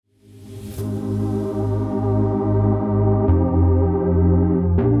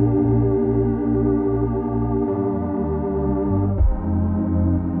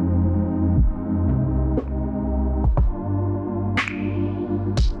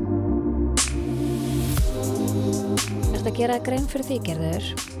þarft að gera grein fyrir því, Gerður,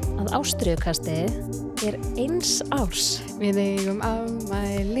 að ástríðukastið er 1 árs. Við eigum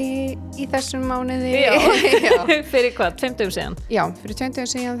afmæli í þessum mánuði. Já. Já. Fyrir hvað, 5 dögum síðan? Já, fyrir 20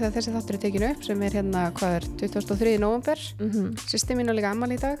 dögum síðan þegar þessi þáttur er tekinu upp sem er hérna, 23. nóvember. Systir mín á líka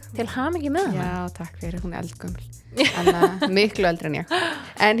afmæli í dag. Til hamingju með hana. Já, takk fyrir, hún er eldgömmul. Þannig að miklu eldri en ég.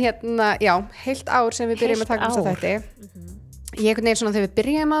 En hérna, já, heilt ár sem við byrjum að taka þess að þetta. Ég einhvern veginn svona þegar við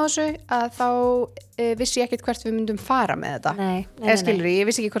byrjum að þessu að þá vissi ég ekkert hvert við myndum fara með þetta. Nei. Skilur, ég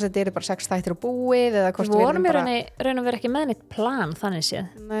vissi ekki hvort þetta er bara 6 þættir og búið eða hvort við vorum bara raun og vera ekki með neitt plan þannig séð.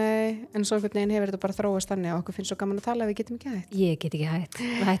 Nei, en svo einhvern veginn hefur þetta bara þróast þannig og okkur finnst svo gaman að tala að við getum ekki hætt. Ég get ekki hætt.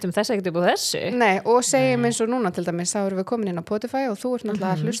 Við hættum þess ekkert upp á þessu. Nei, og segjum eins og núna til dæmis, þá erum við komin inn á Spotify og þú ert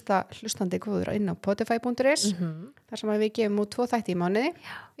náttúrulega hlustandi góður inn á spotify.is þar sem við gefum út 2 þætti í mánuði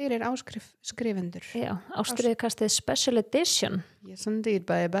fyrir áskrifendur. Já, ástríðukastið Special Edition. Yes, indeed,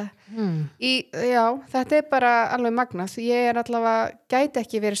 baby. Já, þetta er bara alveg magnað. Ég er allavega, gæti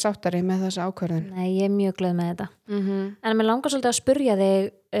ekki verið sáttari með þessa ákvörðun. Nei, ég er mjög glöð með þetta. En mér langar svolítið að spyrja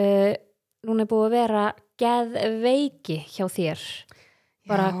þig, núna er búið að vera geðveiki hjá þér.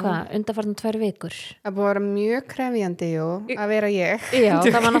 Bara hvað, undanfarnar 2 vikur. Það búið að vera mjög krefjandi, að vera ég. Já,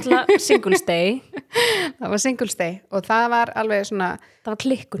 það var náttúrulega Singles Day. Það var Singles Day og það var alveg svona... Það var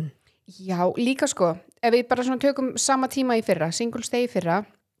klikkun. Já, líka sko, ef við bara svona tökum sama tíma í fyrra, Singles Day í fyrra,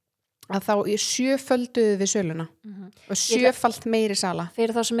 að þá 7-földuðu við söluna og 7-falt meiri sala.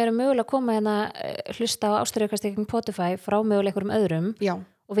 Fyrir þá sem eru mögulega að koma hérna hlusta á ástríðukastið gegn Spotify frá mögulega einhverjum öðrum. Já.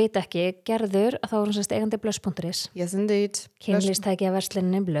 Og vita ekki, Gerður að þá er hún semst eigandi blöss.is. Yes, indeed. Kynlýstæki að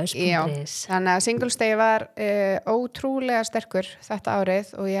versluninni blöss.is. Já, þannig að Singles Day var ótrúlega sterkur þetta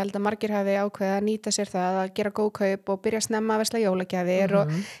árið og ég held að margir hafi ákveðið að nýta sér það að gera góð kaup og byrja að snemma að versla jólagjafir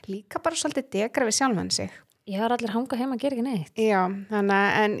og líka bara svolítið degra við sjálfan sig. Ég har allir hanga heima að gera ekki neitt. Já,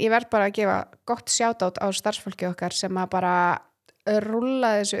 þannig en ég verð bara að gefa gott shoutout á starfsfólki okkar sem að bara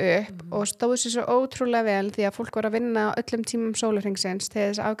rúlla þessu upp og stóðu sér svo ótrúlega vel því að fólk voru að vinna á öllum tímum sólarhringsins til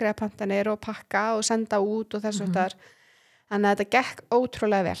þess að afgreiða pantanir og pakka og senda út og þessu þar. Þannig að þetta gekk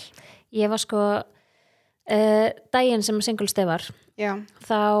ótrúlega vel. Ég var sko daginn sem Singles Day var. Já.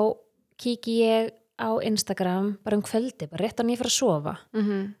 Þá kíki ég á Instagram bara kvöldi, bara rétt á nýja fyrir að sofa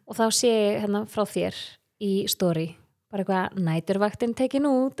og þá sé ég hérna frá þér í story bara eitthvað næturvaktin tekin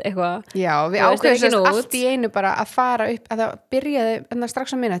út eitthvað. Já, við ákveðum allt í einu bara að fara upp að það byrjaði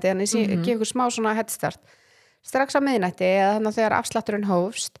strax á miðnætti þannig að ég gef ykkur smá svona headstart strax á miðnætti eða þannig að þegar afslátturinn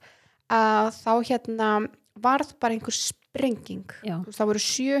hófst að þá hérna varð bara einhver sprenging. Það voru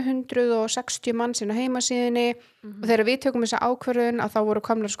 760 manns inn á heimasíðunni og þegar við tökum þessa ákvörðun að þá voru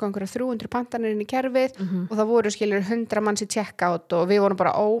komnar sko einhverja 300 pantanir inn í kerfið og það voru skilur 100 manns í checkout og við vorum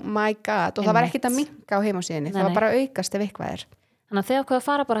bara oh my god og það var ekkert að minnka á heimasíðunni, það var bara aukast ef eitthvað er. Þannig að þegar okkur að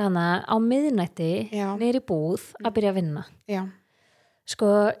fara bara hana á miðnætti niður í búð að byrja að vinna. Já.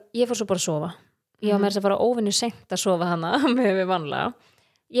 Sko, ég fór svo bara að sofa. Ég var með þess að fara óvinni seint að sofa hana með við vanlega.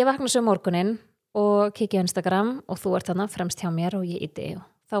 Ég vakna svo morguninn og kikið á Instagram og þú ert þarna fremst hjá mér og ég íti og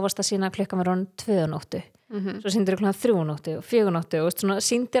þá varst að sína að klukkan var orðin 2 nóttu svo sýndir klukkan 3 nóttu og 4 nóttu og svona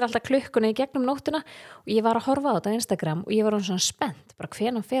sýndir alltaf klukkunni í gegnum nóttuna og ég var að horfa á þetta á Instagram og ég var svona spennt, bara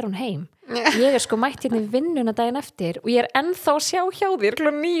hvenær fer hún heim ég er sko mætt hérna í vinnuna daginn eftir og ég er ennþá að sjá hjá þér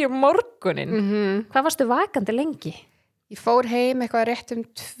klukkan 9 morgunin Hvað varstu vakandi lengi? Ég fór heim eitthvað rétt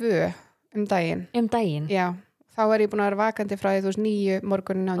 2 daginn. Daginn? Já. Þá er ég búin að vera vakandi frá því 9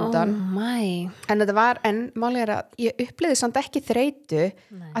 morgunin á undan. Oh my. En þetta var, málið er að ég upplýði samt ekki þreytu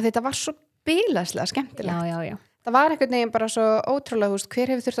að þetta var svo bilaslega skemmtilegt. Já. Það var einhvern veginn bara svo ótrúlega, hver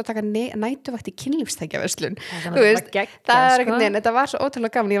hefur þurft að taka nætuvakt í kynlífstækjaverslun? Það er einhvern veginn, þetta var svo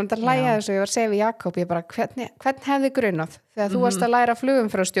ótrúlega gaman, ég var að hlæja þessu, ég var að segja við Jakob, ég bara, hvern hefði grunað? Þegar þú varst að læra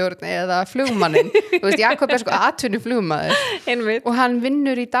flugumfrastjórn eða flugmannin, Jakob er sko atvinnuflugmaður og hann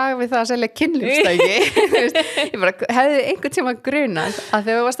vinnur í dag við það að selja kynlífstæki. Ég bara, hefði einhvern tíma grunað að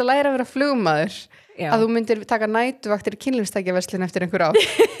þegar þú varst að læra að vera flugmaður, að þú myndir taka nætuvaktir í kynlífstækjaverslun eftir einhver ár.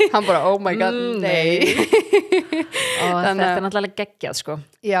 Hann bara, oh my god, nei. Og þetta er náttúrulega geggjað sko.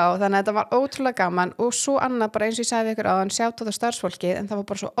 Já, þannig að þetta var ótrúlega gaman og svo annað bara eins og ég sagði ykkur áðan sjátt á það starfsfólki en það var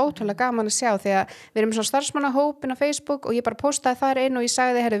bara svo ótrúlega gaman að sjá því að við erum svona starfsmannahópin á Facebook og ég bara postaði þar inn og ég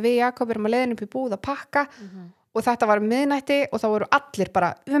sagði herri við Jakob erum að leiðin upp í búð að pakka og þetta var miðnætti og þá voru allir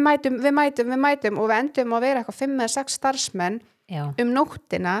bara við mætum og við endum að vera eitthvað 5 eða 6 starfsmenn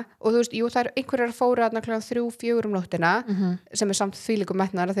nóttina og þú veist, það er einhverjar að fóra þarna kl. 3-4 nóttina sem er samt þvílíkum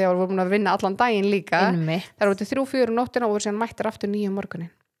metnar þegar við vorum að vinna allan daginn líka það eru 3-4 nóttina og voru síðan mættar aftur 9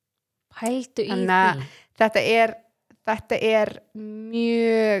 morgunin Pældu í því þetta er þetta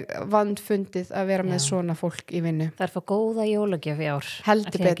mjög vandfundið að vera með svona fólk í vinnu. Það fá góða jólagjöf í ár.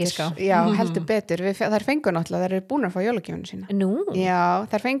 Heldur betur, já, heldur betur. Þær fengu náttúrulega, þær eru búin að fá jólagjöfinu sína. Nú? Já,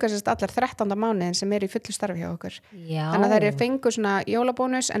 þær fengu allar 13. mánuðin sem í fullu starfi hjá okkur. Já. Þannig að þær fengu svona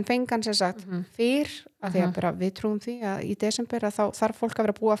jólabónus en fengan sem sagt fyrr, að því að bara við trúum því að í desember að þá þarf fólk að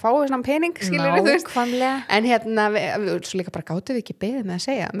vera búið að fá svona pening, skilur þú veist. En hérna, svo líka bara gátum við ekki beðið með að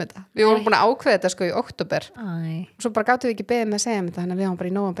segja um þetta. Við vorum búin að ákveða þetta sko í október. Og svo bara gátum við ekki beðið með að segja um þetta, þannig að við varum bara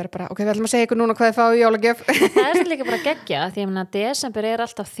í nóvember bara, ok, við ætlum að segja ykkur núna hvað þið fá í jólagjöf. Það líka bara geggja, því að desember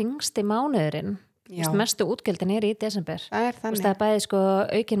alltaf þyngsti mánuðurinn. Mestu útgjöldin í desember. Það þannig. Það bæði sko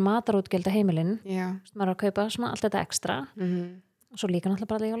aukin matarútgjöld á heimilin. Maður að kaupa allt þetta ekstra. Og svo líka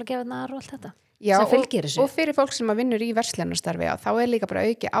náttúrulega bara jólagjöfnar og allt þetta. Já, og fyrir fólk sem að vinnur í verslunastarfi þá líka bara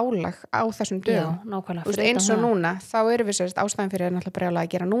auki álag á þessum dögum. Já, nákvæmlega. Eins og núna, þá erum við ástæðan fyrir náttúrulega brjálega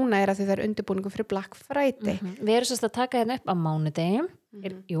að gera núna að því það undirbúningu fyrir Black Friday. Við erum að taka hérna upp á mánudegi.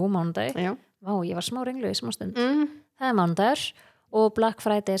 Mánudegi. Vá, ég var smá ringlu í smá stund. Það er mánudagur og Black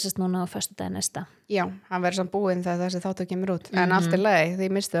Friday núna á föstudaginn næsta. Já, hann verður samt búinn þegar þessi þáttu kemur út. En allt er leið,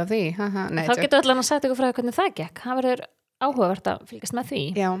 þið mistu af því. Þá getur allan að setja ykkur frá hvernig það gekk. Það verður áhugavert að fylgjast með því.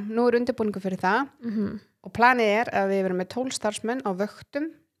 Já, nú undirbúningu fyrir það og planið að við verum með 12 starfsmenn á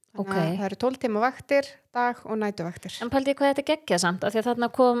vöktum. Það eru 12 tíma vaktir, dag- og nætuvaktir. En pældi hvað þetta geggjað samt, af því að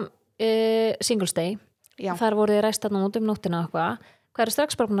þarna kom Singles Day. Þar voru þið ræst þarna út nóttina eitthvað. Hvað eru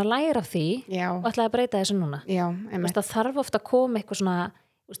strax bara búin að læra af því og ætlaði að breyta þessu núna? Já, það þarf ofta að koma eitthvað svona,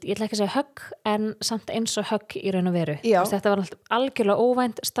 ég ætla ekki að segja högg en samt eins og högg í raun og veru. Þetta var algjörlega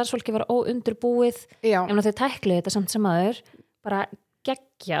óvænt, starfsfólki var óundurbúið, en þau tækluðu þetta samt sem aður, bara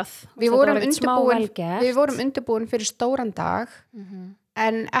geggjað. Við vorum undirbúin fyrir stóran dag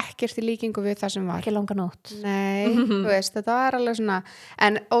en ekkert í líkingu við það sem var. Ekki langa nótt. Nei, þú veist, þetta var alveg svona,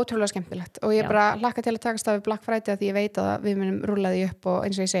 en ótrúlega skemmtilegt og ég bara hlakka til að takast af við Black Friday því ég veit að við munum rúlla því upp og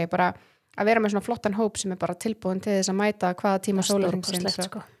eins og ég segi bara að vera með svona flottan hóp sem bara tilbúin til þess að mæta hvaða tíma sólarhringsins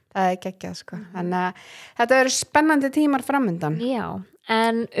sko. Það geggjað sko. Þannig að þetta verður spennandi tímar framundan. Já,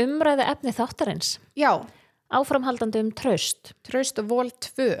 en umræðu efni þáttarins. Já. Áframhaldandi Traust. Traust og Vol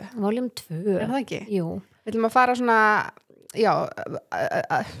 2. Voljum 2. Er það ekki? Jú. Við ætlum að fara svona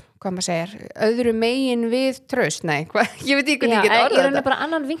hvað maður segir, öðru megin við Traust, nei, ég veit ekki hvernig ég get orðað þetta. Ég reyna bara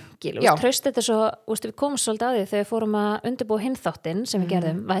annan vingil, Traust þetta svo, við komum svolítið að því þegar við fórum að undirbúa hinn þáttinn sem við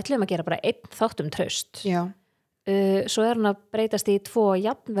gerðum, við ætlum að gera bara 1 þátt Traust. Já. Svo hann að breytast í 2,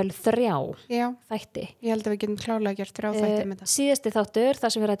 jafnvel 3 þætti. Ég held að við getum klárlega gert 3 þætti með það. Síðasti þáttur,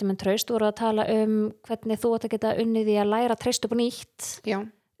 þar sem við rættum Traust, voru að tala hvernig þú átt að geta unnið í að læra Traust upp á nýtt. Já.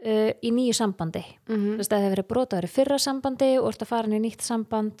 Í nýju sambandi. Það hefur verið brotaður í fyrra sambandi og ert að fara inn í nýtt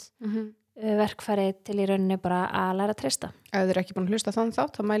samband, verkfæri til í rauninni bara að læra að treysta. Ef þið eru ekki búin að hlusta þann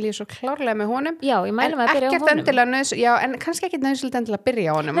þátt, þá mæli ég svo klárlega með honum. Já, ég mæli með að byrja á honum. En kannski ekki nöðslega endilega að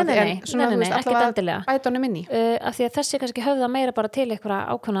byrja á honum. Nei, ekki endilega. Bæta honum inn í. Af því að þessi kannski höfða meira bara til einhverja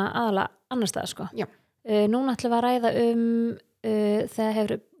ákveðna aðala annar stað, sko. Já. Núna ætlum við að ræða þegar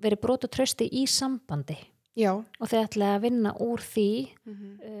hefur verið brot og trausti í sambandi. Já. Og þið ætlaði að vinna úr því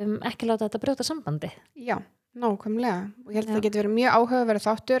ekki láta þetta brjóta sambandi. Já, nákvæmlega og ég held að það getur verið mjög áhugaverið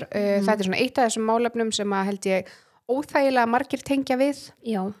þáttur. Þetta er svona eitt af þessum málefnum sem að held ég óþægilega margir tengja við.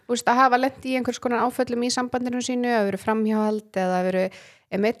 Já. Þú veist, að hafa lent í einhvers konar áföllum í sambandinu sínu, að vera framhjáhald eða að vera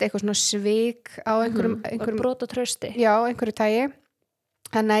eitthvað svona svik á einhverjum brot og trausti. Já, einhverju tagi.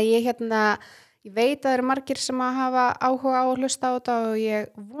 Þannig að ég veit að það eru margir sem að hafa áhuga á að hlusta á þetta og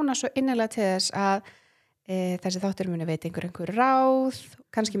ég vona svo innilega til þess að þessi þáttur muni veit einhver ráð,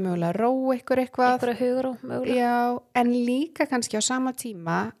 kannski mögulega ró eitthvað hugaró mögulega. Já, en líka kannski á sama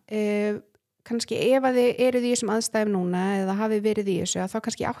tíma kannski ef að þið eruð í þessum aðstæðum núna eða hafið verið í þessu að þá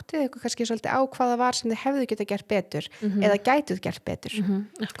kannski áttið ykkur kannski svolítið á hvaða var sem þið hefðu getað gert betur eða gætuð gert betur.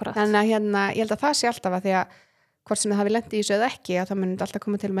 Þannig að ég held að það sé alltaf að því að hvort sem það hafi lent í þessu eða ekki að það mun alltaf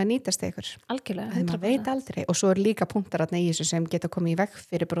koma til með að nýtast ykkur. Algjörlega. Þegar maður veit aldrei og svo er líka punktar í þessu sem geta komið í veg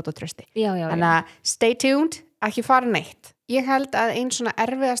fyrir brot og trausti. Já. Þannig að stay tuned, ekki fara neitt. Ég held að einn svona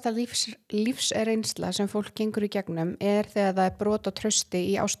erfiðasta lífsreynsla sem fólk gengur í gegnum er þegar það er brot og trausti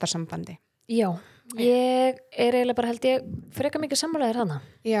í ástarsambandi. Já. Ég er eiginlega bara held ég frekar mikið sammálaðir hana.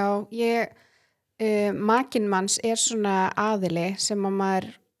 Já, makinn manns er svona aðili sem að maður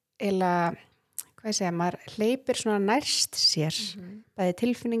eiginlega maður hleypir svona nærst sér bæði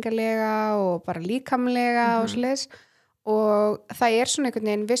tilfinningarlega og bara líkamlega og svoleiðis og það er svona einhvern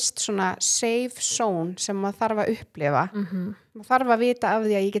veginn vist svona safe zone sem maður þarf að upplifa maður þarf að vita af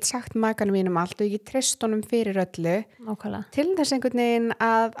því að ég get sagt makanum mínum allt og ég get treyst honum fyrir öllu Nákvæmlega. Til þess einhvern veginn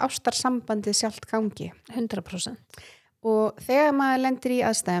að ástarsambandið sjálft gangi 100% og þegar maður lendir í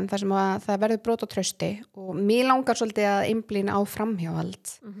aðstæðum þar sem að það verður brot á trausti og mér langar svolítið að einblína á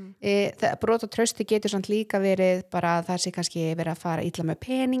framhjáhald brot á trausti getur samt líka verið bara það sé kannski verið að fara illa með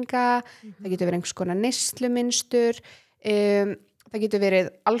peninga það getur verið einhvers konar neyslumunstur það getur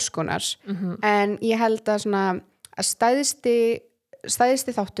verið alls konar en ég held að svona að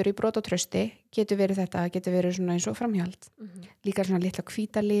stæðsti þáttur í brot á trausti getur verið þetta, getur verið svona eins og framhjald líka svona litla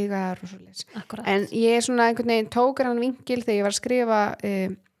hvítalígar og svoleiðis. En ég svona einhvern veginn tók hann vinkil þegar ég var að skrifa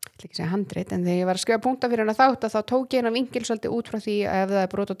ekki segja handrit, en þegar ég var að skrifa punkta fyrir hann þátt að þá tók ég hann vinkil svolítið út frá því að ef það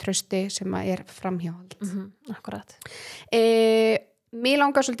er brot á trausti sem er framhjald Akkurat Mér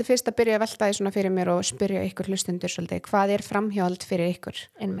langar svolítið fyrst að byrja að velta því svona fyrir mér og spyrja ykkur hlustundur svolítið, hvað er framhjald fyrir ykkur?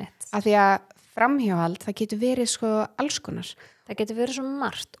 Einmitt. Af því að framhjald, það getur verið sko alls konar. Það getur verið svo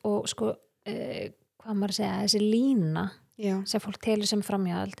margt og sko, hvað maður segja, þessi lína sem fólk telur sem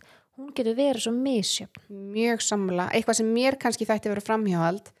framhjald, hún getur verið svo misjöfn. Mjög sammála. Eitthvað sem mér kannski þætti verið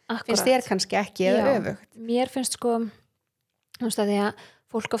framhjald, finnst þér kannski ekki eða öfugt. Mér finnst sko, þú veist að því að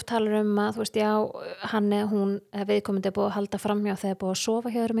fólk oft talar að, þú veist, já, hann eða hún viðkomandi er búið að halda framhjá þegar búið að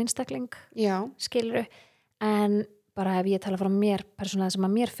sofa hjá þeirum einstakling, skilurðu, en bara ef ég tala frá mér persónulega sem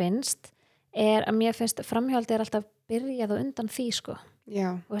að mér finnst, er að mér finnst framhjáldi er alltaf byrjað og undan því sko.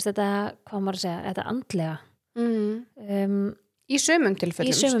 Og veist þetta, hvað maður að segja, þetta andlega. Í sumum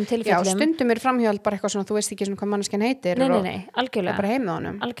tilfellum. Já, stundum er framhjald bara eitthvað svona, þú veist ekki svona hvað manneskjan heitir. Nei, algjörlega. Og bara heim með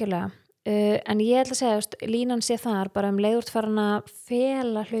honum. Algjörlega. En ég ætla að segja, línan sé þar bara leiðurt farin að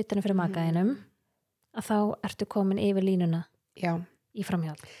fela hlutinu fyrir makaðinum að þá ertu komin yfir línuna í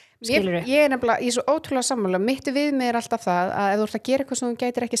framhjald. Skilurðu? Ég er nefnilega, ég er svo ótrúlega sammála, mitt við mig er alltaf það að ef þú ert að gera eitthvað sem þú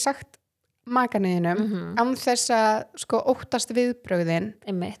gætir ekki sagt makaðinum án þess að sko óttast viðbrögðin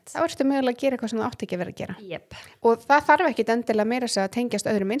þá ertu mögulega að gera eitthvað sem þú átt ekki að vera að gera og það þarf ekki endilega meira að tengjast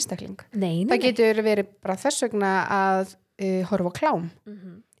öðrum einstakling það getur verið bara þess vegna að horfa á klám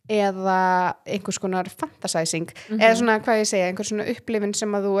eða einhvers konar fantasizing eða svona, hvað ég segja, einhvers svona upplifin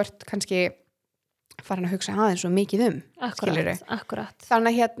sem að þú ert kannski farin að hugsa aðeins svo mikið Akkurat.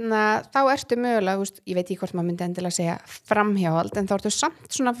 Þannig þá ertu mögulega, ég veit ekki hvort maður myndi endilega segja framhjáhald, en þá ertu samt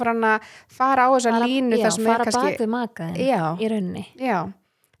svona farin að fara á þessa línu þar sem fara bak við makaðin í rauninni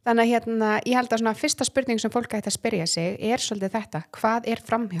þannig ég held að svona fyrsta spurning sem fólk ætti að spyrja sig er svolítið þetta, hvað er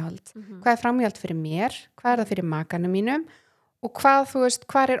framhjáhald? Hvað er framhjáhald fyrir mér? Hvað er það fyrir makanum mínum? Og hvað, þú veist,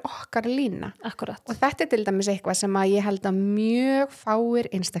 hvað er okkar lína? Akkurat. Og þetta er til dæmis eitthvað sem að ég held að mjög fáir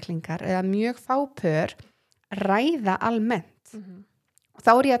einstaklingar eða mjög fá pör ræða almennt. Og þá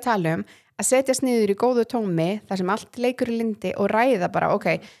er ég að tala að setjast niður í góðu tómi þar sem allt leikur í lindi og ræða bara,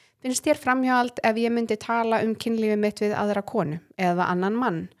 finnst þér framhjald ef ég myndi tala kynlífið mitt við aðra konu eða annan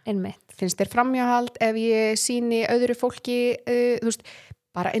mann? Einmitt. Finnst þér framhjald ef ég sýni öðru fólki, þú veist,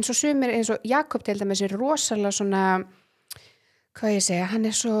 bara eins og sumir, eins og Jakob til dæmis er rosalega svona hvað ég segja, hann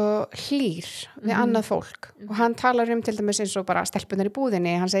er svo hlýr við annað fólk og hann talar til dæmis eins og bara stelpunar í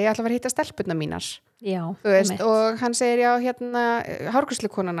búðinni hann segir ég ætla að fara að hitta stelpunar mínar þú veist, og hann segir já hérna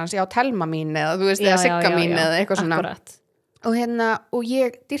hárgreiðslukonan hans, já Telma mín eða þú veist, eða Sigga mín eða eitthvað svona og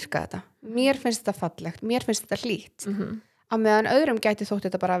ég dyrka þetta mér finnst þetta fallegt, mér finnst þetta hlýtt á meðan öðrum gæti þótt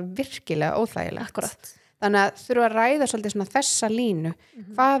þetta bara virkilega óþægilegt þannig að þurfa að ræða svolítið svona þessa línu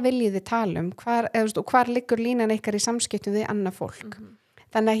hvað viljið þið tala og hvar liggur línan ykkar í samskiptum við annað fólk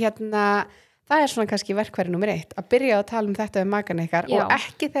þannig að það er svona kannski verkfæri númer 1 að byrja að tala þetta við makan ykkar og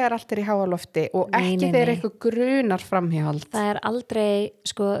ekki þegar allt er í háalofti og ekki þegar eitthvað grunar framhjáhald það er aldrei,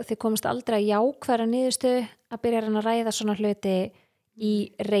 sko, þið komast aldrei að jákværa niðurstöðu að byrja að ræða svona hluti í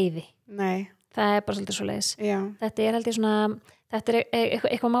reiði það er bara svolítið svoleiðis þetta er held ég svona þetta er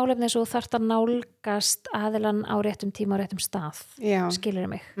eitthvað málefni svo þarft að nálgast aðilann á réttum tíma og réttum stað skilur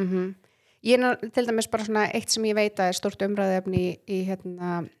mig Ég er til dæmis bara svona eitt sem ég veit að er stórt umræðefni í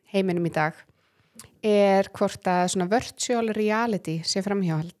heiminum í dag er hvort að svona virtual reality sé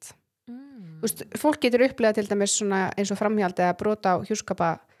framhjáhald fólk getur upplegað til dæmis svona eins og framhjáhald eða brota á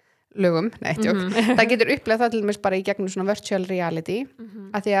hjúskapalögum það getur upplegað það til dæmis bara í gegnum svona virtual reality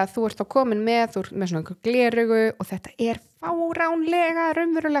að því að þú ert þá komin með svona einhver gleraugu og þetta er fáránlega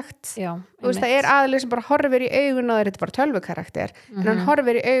raunverulegt það er aðlið sem bara horfir í augun þetta er bara tölvukarakter en hann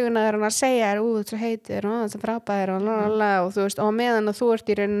horfir í augun og hann að segja þetta heitir og þetta frábæðir og þú veist, og meðan að þú ert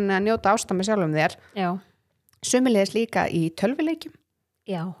í rauninni að njóta ástæmi sjálfum þér sömulegis líka í tölvuleikjum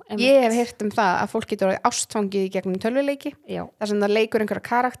ég hef heyrt það að fólk getur ástfangið í gegnum tölvuleiki þar sem það leikur einhverja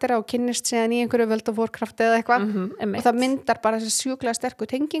karaktera og kynnist síðan í einhverju World of Warcraft eða eitthvað og það myndar bara þess sjúklega sterku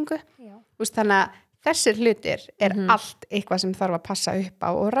tengingu þannig að þessir hlutir allt eitthvað sem þarf að passa upp á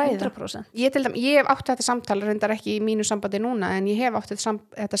og ræða 100%. Ég hef átt þetta samtal reyndar ekki í mínu sambandi núna en ég hef átt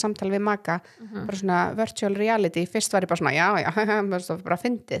þetta samtal við maka bara svona virtual reality fyrst var ég bara svona já, bara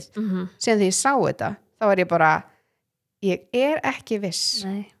fyndið síðan því ég sá þetta þá var ég bara ég ekki viss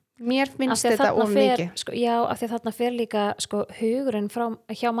Nei. Mér finnst þetta of mikið sko, já, af því að þarna fer líka sko, hugurinn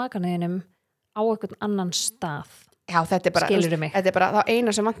hjá makanuðinum á einhvern annan stað Já, þetta er bara það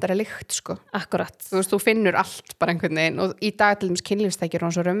eina sem vantar lykt sko. Akkurat. Þú finnur allt bara einhvern veginn og í dag til dæmis kynlífstækjur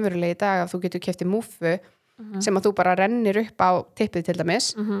og svo raunverulega í dag að þú getur keypt múffu sem að þú bara rennir upp á tippið til dæmis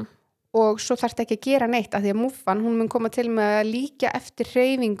og svo þarfst ekki að gera neitt af því að múffan, hún mun koma til með að líka eftir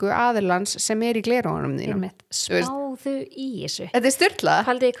hreyfingu aðilans sem í gleraugunum þínum. Spáðu í þessu. Þetta styrlað.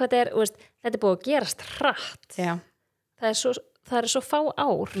 Haldið hvað þetta búið að gerast hratt. Já. Það er svo fá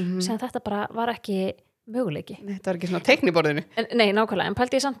ár sem þetta bara var ekki möguleiki. Nei, þetta var ekki svona teikniborðinu. Nei, nákvæmlega, en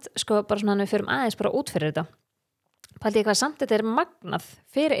pældi ég samt sko bara svona við förum aðeins bara út fyrir þetta. Pældi ég hvað samt þetta er magnað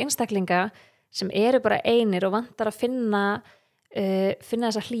fyrir einstaklinga sem eru bara einir og vantar að finna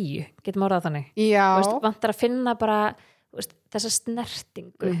þessa hlýju, getum orðað þannig. Já. Vantar að finna bara þessa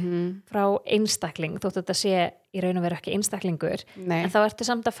snertingu frá einstakling, þótt þetta sé í raun og veru ekki einstaklingur. Nei. En þá ertu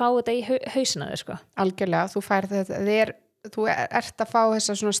samt að fá þetta í hausina þau sko. Algjörlega, þú færð þetta, þú ert að fá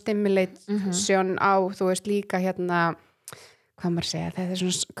þessa svona stimulation á, þú veist líka hérna, hvað maður segja, þetta er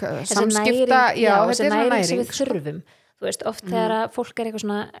svona samskipta, þessi næring sem við þurfum. Þú veist, oft þegar að fólk er eitthvað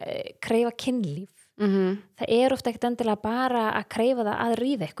svona kreifa kynlíf, það er ofta ekkert endilega bara að kreifa það að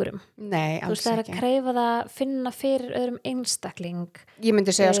ríða einhverjum. Nei, alls ekki. Þú veist, það er að kreifa það, finna fyrir öðrum einstakling. Ég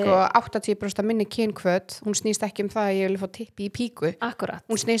myndi segja sko 80% minni kynkvöt, hún snýst ekki um það að ég vil fá tippi í píku. Akkurat.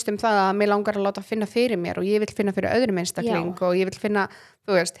 Hún snýst um það að mig langar að láta finna fyrir mér og ég vil finna fyrir öðrum einstakling og ég vil finna,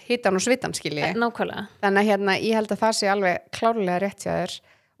 þú veist, hitan og svitan skilji. Nákvæmlega. Þannig að hérna, ég held að það sé alveg klárlega rétt hjá þér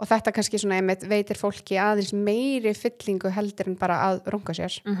og þetta kannski svona einmitt veitir fólki aðeins meiri fyllingu heldur en bara að runga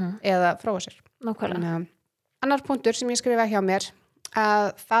sér eða fróa sér. Nákvæmlega. Annar punktur sem ég skrifa hjá mér að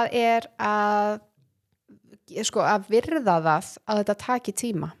það er að virða það að þetta taki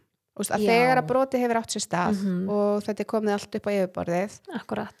tíma. Að þegar að broti hefur átt sér stað og þetta er komið allt upp á yfirborðið.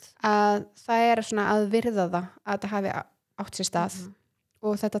 Akkurat. Að það er svona að virða það að þetta hafi átt sér stað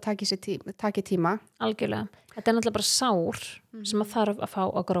og þetta taki tíma. Algjörlega. Þetta er náttúrulega bara sár sem að þarf að fá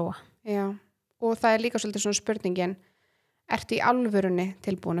að gróa. Já, og það er líka svolítið svona spurningin, ertu í alvörunni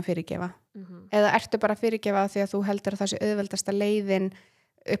tilbúin að fyrirgefa? Eða ertu bara að fyrirgefa því að þú heldur að það sé auðveldasta leiðin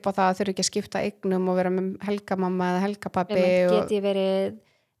upp á það að þurfi ekki að skipta eignum og vera með helgamamma eða helgapabbi? Get ég verið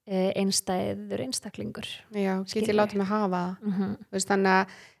einstæður einstaklingur? Já, get ég látið mig hafa það? Veist, þannig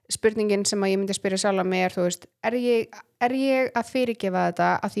að spurningin sem að ég myndi að spyrja sjálf mig er, þú veist, er ég að fyrirgefa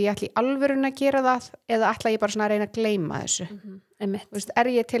þetta að því ég ætli í alvörun að gera það eða ætla ég bara svona að reyna að gleyma þessu? Þú veist, er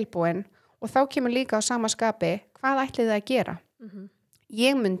ég tilbúin? Og þá kemur líka á sama skapi, hvað ætli þið að gera?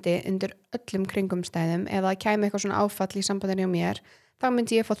 Ég myndi undir öllum kringumstæðum ef það kæmi eitthvað svona áfall í sambandinu hjá mér, þá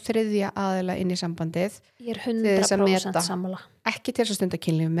myndi ég fá þriðja aðila inn í sambandið. Ég er 100% sammála. Ekki til þess að stunda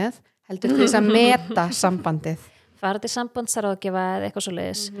kynlíf með, heldur til þess að meta sambandið. Fara til sambandsráðgjafa eða eitthvað svo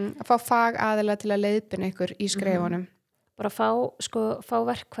leiðis. Að fá fagaðila til að leiðbina ykkur í skreifunum. Bara fá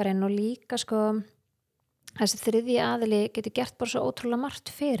verkfærin og líka þessi þriðji aðili getur gert bara svo ótrúlega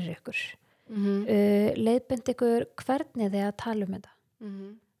margt fyrir ykkur. Leiðbind ykkur hvernig þið að tala um þetta.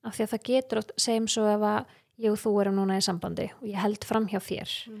 Af því að það getur segjum svo ef að ég og þú erum núna í sambandi og ég held fram hjá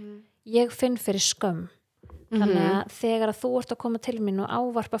þér. Ég finn fyrir skömm. Þannig að þegar að þú ert að koma til mín og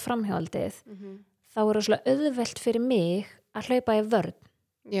ávarpa framhjáldið þá er það svolítið auðvelt fyrir mig að hlaupa í vörn.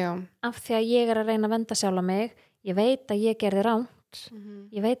 Já. Af því að ég er að reyna að venda sjálf á mig. Ég veit að ég gerði rangt.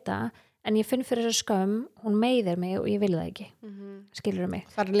 Ég veit það, en ég finn fyrir þessu skömm, hún meiðir mig og ég vil það ekki. Skilurðu mig?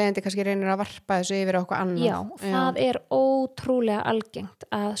 Það er leiðandi kannski reynir að varpa þessu yfir okkur annað. Já, það er ótrúlega algengt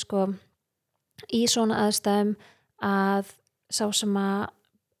að í svona aðstæðum að sá sem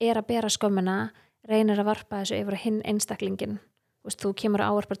að bera skömmina reynir að varpa þessu yfir hinn einstaklingin. Þú kemur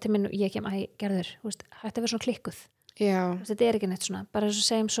að ávarpa til minn og ég kem að gerður, hætti að vera svona klikkuð. Já. Þetta er ekki neitt svona, bara þess að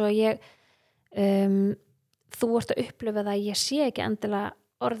segjum svo að ég þú ert að upplifa það að ég sé ekki endilega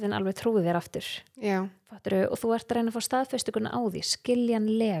orðin alveg trúið þér aftur. Já. Fatturðu, og þú ert að reyna að fá staðfestinguna á því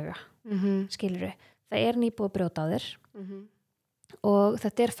skiljanlega. Skilurðu, það er nýbúið að brjóta á þér og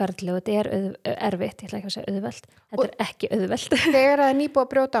þetta er ferðlega og þetta er erfitt, ég ætla ekki að segja auðvelt, þetta er ekki auðvelt. Þegar það er nýbúið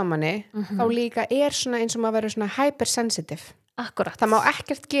að brjóta á manni þá líka er svona eins og maður verður svona hypersensitive. Akkurat. Það má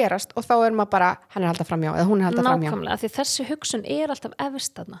ekkert gerast og þá er maður bara hann er alltaf framjá eða hún er alltaf framjá. Nákvæmlega, því þessi hugsun er alltaf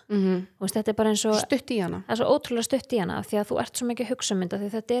efst þarna. Þetta er bara eins og stutt í hana. Það er svo ótrúlega stutt í hana því að þú ert svo mikið hugsunmynda því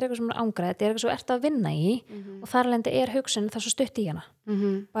þetta er eitthvað sem er ángrað, þetta er eitthvað sem þú ert að vinna í og þar lendi er hugsun það er svo stutt í hana.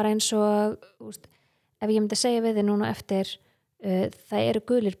 Bara eins og ef ég myndi segja við þig núna eftir það eru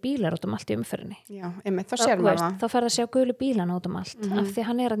gulir bílar út allt í umferðinni þá fer það að sjá gulu bílana út allt af því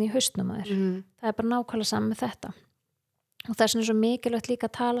hann hann í haustnum að þér það bara nákvæmlega saman með þetta og það er svo mikilvægt líka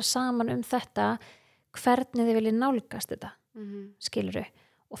að tala saman þetta hvernig þið viljið nálgast þetta skilurðu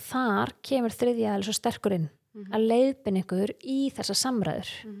og þar kemur þriðja aðeins svo sterkur inn að leiðbeina ykkur í þessa samræður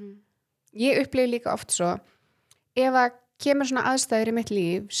Ég upplifi líka oft svo ef að kemur svona aðstæður í mitt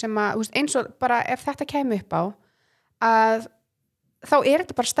líf sem að eins og bara ef þetta kemur upp á að þá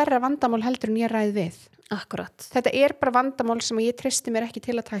þetta bara stærra vandamál heldur en ég ræð við. Akkurat. Þetta bara vandamál sem ég treysti mér ekki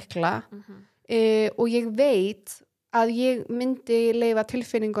til að tækla og ég veit að ég myndi leyfa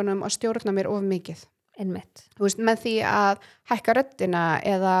tilfinningunum að stjórna mér of mikið. Einmitt. Með því að hækka röddina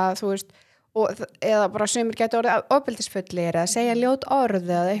eða eða bara sumir gætu orðið ofbeldisfullir eða segja ljót orð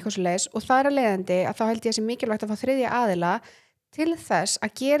eða eitthvað svoleiðis og það að leiðandi að þá held ég þessi mikilvægt að fá þriðja aðila til þess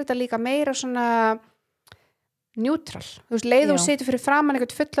að gera þetta líka meira svona neutral. Leið og situr fyrir framan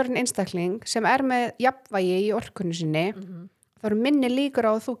einhvern fullorðinn einstakling sem með jafnvægi í orkunni sinni þá eru minni líkur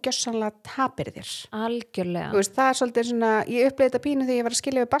á að þú gjörsamlega tapir þér. Algjörlega. Það svolítið svona, ég upplifði þetta pínu þegar ég var að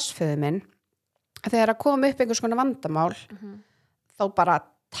skilja við bassföðu minn að þegar að koma upp einhvers konar vandamál þá bara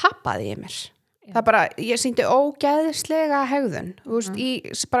tapaði ég mér. Það bara, ég sýndi ógeðslega hegðun,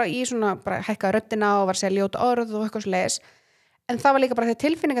 bara í svona bara hækkaði röddina og var að segja ljót orð og eitthvað svoleiðis. En það var líka bara þegar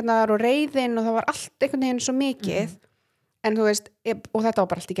tilfinningarnar og reiðin og það var allt einhvern veginn svo mikið en og þetta var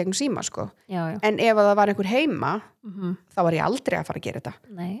bara allt í gegnum síma sko. Já. En ef það var einhver heima þá var ég aldrei að fara að gera þetta.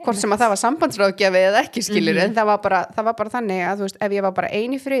 Nei, hvort sem að það var sambandsráðgjafi eða ekki skilur en það var bara þannig að ef ég var bara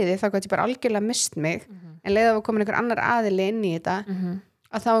ein í friði þá gæti ég bara algjörlega mist mig en leiða að komin einhver annar aðili inn í þetta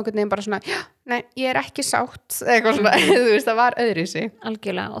að þá einhvern veginn bara svona nei, ég ekki sátt eitthvað svona, það var öðruvísi.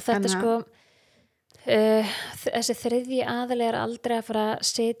 Algjörlega og þetta sko þessi þriðji aðili aldrei að fara að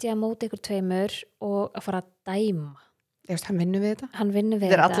setja móti ykkur tveimur og að fara að dæma. Hann vinnur við þetta? Hann vinnur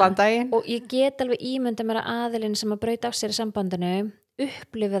við þetta. Allan daginn. Og ég get alveg ímynda mér að aðilinn sem að brauta af sér í sambandinu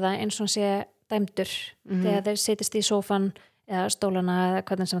upplifi það eins og hann sé dæmdur þegar þeir setjast í sófan eða stólana eða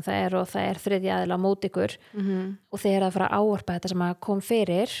hvernig sem það og það þriðji aðili á móti ykkur og þeir að fara að ávarpa þetta sem að kom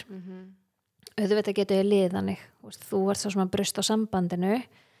fyrir auðvitað getur lið þannig þú ert svo sem að brusta á sambandinu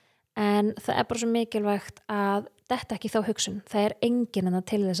en það bara svo mikilvægt að þetta ekki þá hugsun það enginn en það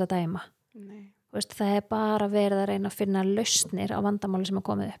til þess að dæma það bara verið að reyna að finna lausnir á vandamáli sem er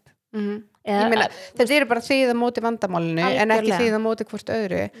komið upp ég meina, þetta bara þið á móti vandamálinu en ekki þið á móti hvort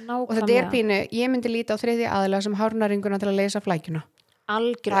öðru og þetta pínu, ég myndi líta á þriðja aðila sem hárnaringuna til að leysa flækjuna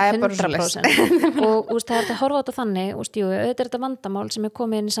algjörlega 100% og það að horfa á þetta þannig auðvitað þetta vandamál sem er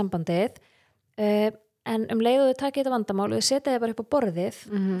komið inn í sambandið en leið og þau takið þetta vandamál og þau setja þið bara upp á borðið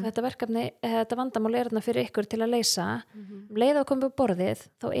þetta verkefni, þetta vandamál þarna fyrir ykkur til að leysa leið og komið upp á borðið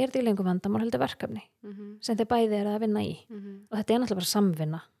þá þetta í lengum vandamál heldur verkefni sem þið bæði að vinna í og þetta náttúrulega bara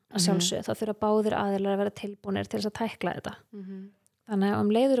samvinna að sjálfsögðu, þá þurfa báðir aðilar að vera tilbúnir til þess að tækla þetta þannig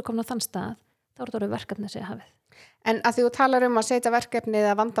að leiður komin á þann stað þá þetta verkefni sem ég hafið En að því þú talar að setja verkefnið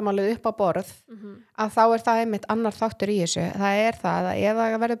eða vandamálið upp á borð að þá það einmitt annar þáttur í þessu það það að ef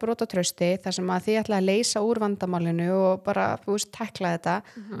það verður brot á trausti þar sem að þið ætla að leysa úr vandamálinu og bara, tækla þetta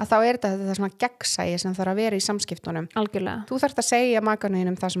að þá þetta svona gegnsæi sem þarf að vera í samskiptunum. Algjörlega. Þú þarft að segja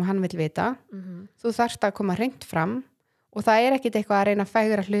makanuðinum það sem hann vil vita þú þarft að koma hreint fram og það ekkit eitthvað að reyna að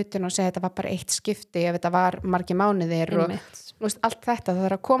fegra hlutin og segja þetta var bara eitt skipti ef þetta var margir mánuðir og allt þetta það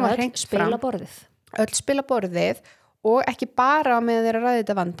þarf að koma hreint fram. Öll spila borðið og ekki bara á meðan þeir að ræða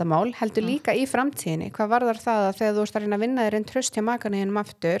þetta vandamál heldur líka í framtíðinni hvað varðar það að þegar þú ert að reyna að vinna þér einn traust hjá makanuðinum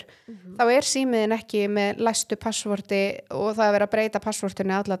aftur þá símiðin ekki með læstu passvorti og það að vera að breyta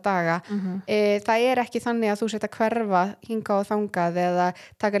passvortinu alla daga það ekki þannig að þú setja hverfa hinga og þangað eða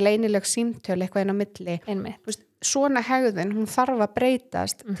taka leynileg símtöl eitthvað inn á milli svona hegðun, hún þarf að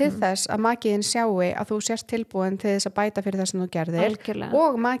breytast til þess að makiðin sjáu að þú sérst tilbúin til þess að bæta fyrir það sem þú gerðir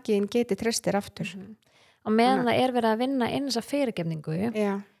og makiðin geti treystir aftur og meðan það verið að vinna inn þessa fyrirgefningu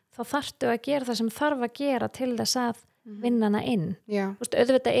þá þarftu að gera það sem þarf að gera til þess að vinna hana inn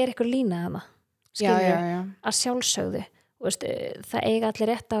auðvitað eitthvað lína hana að sjálfsögðu það eiga allir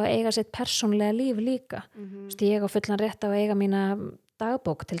rétt á að eiga sitt persónlega líf líka ég á fullan rétt á að eiga mína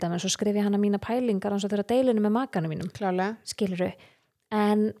dagbók til dæmis og skrifi hana mína pælingar eins og þeirra deilinu með makanum mínum skilurðu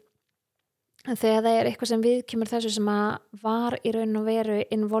en þegar það eitthvað sem viðkemur þessu sem að var í raun og veru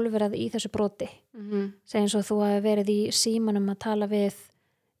involverað í þessu broti segjum svo þú hafi verið í símanum að tala við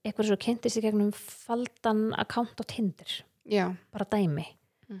eitthvað svo kynntist í gegnum faldan account á Tinder bara dæmi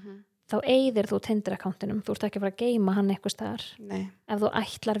þá eyðir þú Tinder-akkántinum þú ert ekki að fara að geyma hann eitthvað staðar ef þú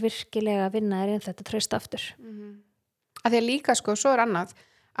ætlar virkilega að vinna þér inn þetta traust aftur að því að líka sko, svo annað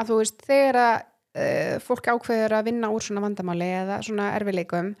að þú þegar fólk ákveður að vinna úr svona vandamáli eða svona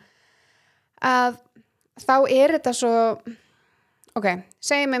erfileikum að þá þetta svo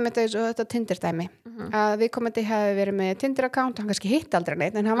segjum við með þetta Tinder-dæmi að viðkomandi hafi verið með Tinder-account, hann kannski hitti aldrei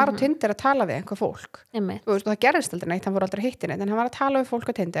neitt en hann var á Tinder að tala við einhver fólk og það gerðist aldrei neitt, hann voru aldrei hitti neitt en hann var að tala við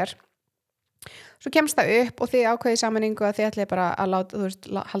fólk á Tinder svo kemst það upp og þið ákveðið sammenningu að þið ætlaði bara að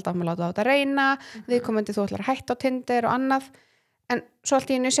láta, halda á með láta þetta reyna viðkomandi þú ætlar að hætta á Tinder og annað en svo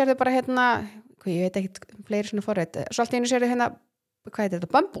allt í einu sérðu bara hérna ég veit ekki fleiri svona forrit svo allt í einu sérðu hérna, hvað heitir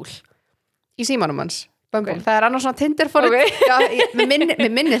þetta, Bumble í símanum hans Bumble, það annars svona Tinder forrit mér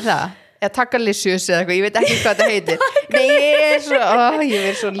minni það eða Takalicious eða eitthvað, ég veit ekki hvað þetta heitir nei, ég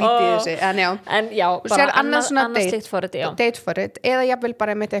verð svo lítið í þessu en já, bara annað slíkt forrit date forrit, eða jafnvel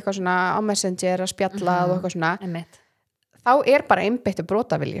bara með eitthvað svona á Messenger að spjalla og eitthvað svona þá bara einbeittur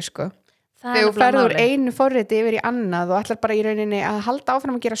brotavilji sko þegar þú ferður úr einu forriti yfir í annað og ætlar bara í rauninni að halda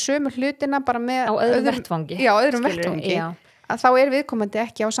áfram að gera sömu hlutina bara með á öðrum vettvangi að þá viðkomandi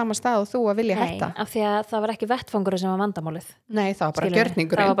ekki á sama stað og þú að vilja hætta af því að það var ekki vettfangurinn sem var vandamálið nei, það var bara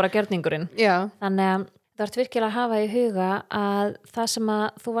gjörningurinn það var bara gjörningurinn þannig að það ert virkilega að hafa í huga að það sem að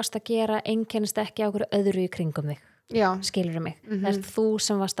þú varst að gera einkennist ekki á okkur öðru í kringum þig skilurðu mig það er þú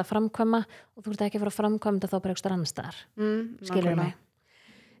sem varst að framkvæma og þú ert ekki að fara að framkvæma það þá bara einhverstaðar annars staðar skilurðu mig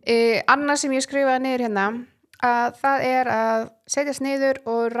annað sem ég skrifaði niður hérna að það að setjast niður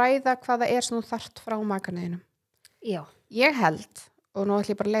og ræða hvað það sem þú þarft frá makanniðinum ég held og nú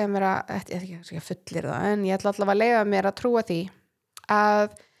ætlum ég bara að leiða mér að fullir það en ég ætla alltaf að leiða mér að trúa því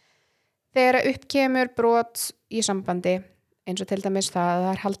að þegar upp kemur brot í sambandi eins og til dæmis það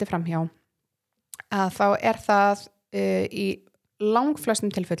haldið framhjá að þá það í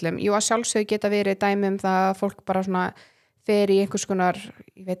langflestum tilfellum að sjálfsög geta verið dæmi það að fólk bara svona fer í einhvers konar,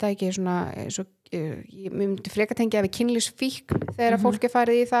 ég veit ekki svona ég myndi freka tengja við kynlífsfíkn þegar fólk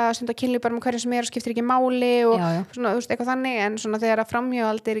farið í það að stunda kynlíf bara með hverju sem og skiptir ekki máli og svona, eitthvað þannig en svona þegar að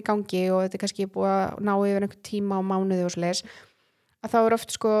framhjáhald í gangi og þetta kannski búið að ná yfir einhver tíma og mánuði og svoleiðis að þá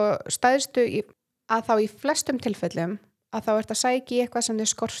oft sko stæðstu að þá í flestum tilfellum að þá að sækja í eitthvað sem þið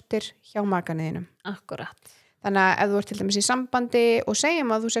skortir hjá makanniðinum. Akkurat. Þannig að ef þú ert til dæmis í sambandi og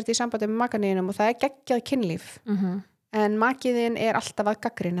segjum að þú sért í sambandi með makanniðinum og það geggjað kynlíf en makiðin alltaf að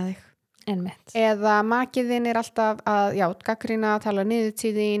gaggrina þig Einmitt. Eða makiðin alltaf að gaggrina, tala niður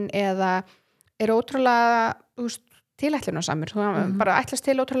til þín eða ótrúlega tilætlunarsamur bara ætlast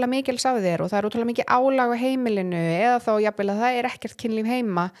til ótrúlega mikils af þér og það ótrúlega mikið álag á heimilinu eða þá jafnvel að það ekkert kynlíf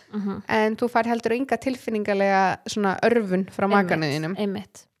heima en þú fær heldur enga tilfinningalega svona örfun frá makanuðinum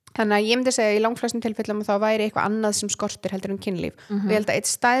þannig að ég myndi segja í langflestum tilfellum þá væri eitthvað annað sem skortir heldur en kynlíf og ég held að eitt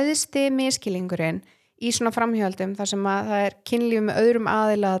stæðsti miskilningurinn í svona framhjöldum þar sem að það kynlíf með öðrum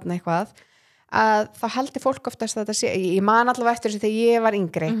aðilaðna eitthvað að þá haldi fólk oftast að þetta sé ég man allavega eftir þessu þegar ég var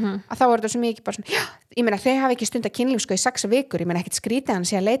yngri að þá var þetta svo mikið bara svona ég meina þeir hafa ekki stundað kynlíf sko í 6 vikur ég meina ekkert skrítið hann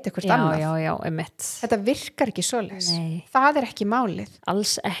sé að leita eitthvað annað þetta virkar ekki svoleiðis það ekki málið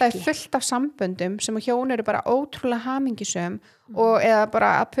alls ekki það fullt af samböndum sem hjón eru bara ótrúlega hamingjusöm og eða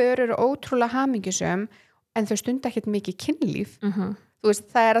bara að pör eru ótrúlega hamingjusöm en þau stunda ekkert mikið kynlíf þú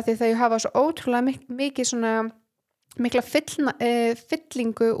veist, það að því þau hafa svo ótrúlega mikið svona mikla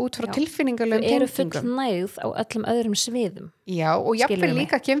fyllingu út frá tilfinningulegum tengingum. Þau eru fullnægð á öllum öðrum sviðum. Já, og jafnvel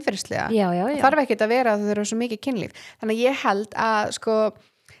líka kynferðislega. Já. Það þarf ekkert að vera að þau eru svo mikið kynlíf. Þannig að ég held að sko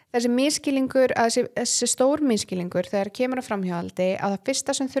þessi miskilningur, þessi stór miskilningur þegar kemur að framhjáhaldi að það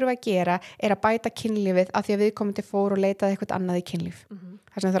fyrsta sem þurfa að gera að bæta kynlífið af því að viðkomandi fór og leitaði eitthvað annað í kynlíf.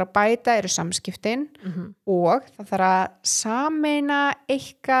 Það sem þarf að bæta eru samskiptin og það þarf að sameina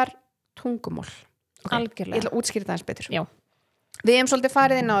ykkar tungumál. Algjörlega. Ég ætla að útskýra það eins betur. Já. Við hefum svolítið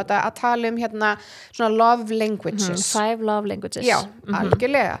farið inn á þetta að tala hérna svona love languages. 5 love languages. Já,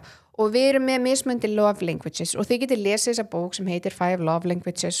 algjörlega. Og við erum með mismundi love languages og þið getið lesið þessa bók sem heitir 5 love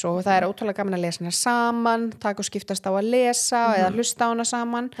languages og það ótrúlega gaman að lesa hana saman, taka og skiptast á að lesa eða hlusta á hana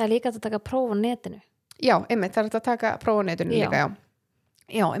saman. Það líka að taka próf á netinu. Já, einmitt, það að taka próf á netinu líka,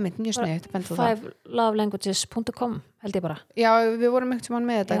 Já, einmitt, mjög sniðugt. 5lovelanguages.com held ég bara. Já, við vorum ekkert saman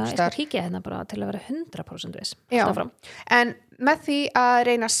með þetta. Já, ég skal kíkja hérna bara til að vera 100% viss. Já, en með því að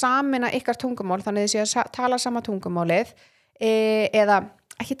reyna að sameina ykkar tungumál, þannig að þið séu að tala sama tungumálið eða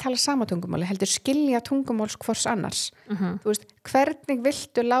ekki tala sama tungumáli, heldur skilja tungumáls hvors annars. Þú veist, hvernig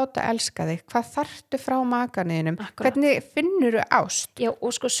viltu láta elska þig? Hvað þarftu frá makaniðinum? Hvernig finnur þú ást? Já,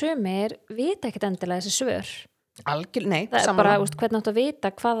 og sko sumir vita ekkert endilega þessi svör. Nei, það er bara, hvernig áttu að vita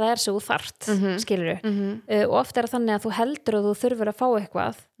hvað það sem þú þarft, skilurðu og oft það þannig að þú heldur að þú þurfur að fá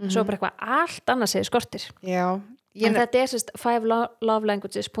eitthvað, svo bara eitthvað allt annað segir skortir. Já. En þetta er sérst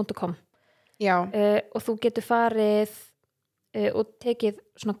 5lovelanguages.com og þú getur farið og tekið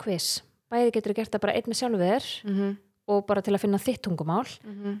svona quiz bæði getur gert það bara einn með sjálfur og bara til að finna þitt tungumál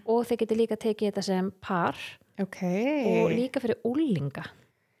og þið getur líka tekið þetta sem par og líka fyrir úlinga.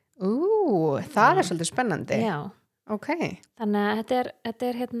 Það svolítið spennandi. Já. Þannig að þetta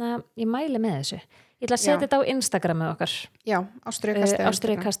er ég mæli með þessu. Ég ætla að setja þetta á Instagramið okkar. Já,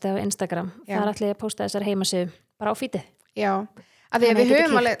 Ástríðukasti á Instagram. Það ætla ég að posta þessar heimasíðu bara á feedið. Já, að því að við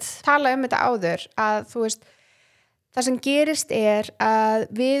höfum alveg talað um þetta áður að þú veist, það sem gerist er að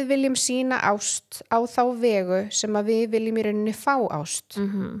við viljum sýna ást á þá vegu sem að við viljum í rauninni fá ást.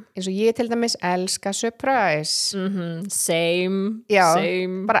 Eins og ég til dæmis elska surprise. Same.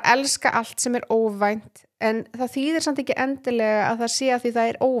 Bara elska allt sem er óvænt. En það þýðir samt ekki endilega að það sé að því það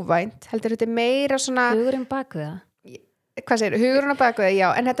er óvænt. Heldur þetta meira svona... Hugurinn bak við það. Hvað segir, hugurinn bak við það, já.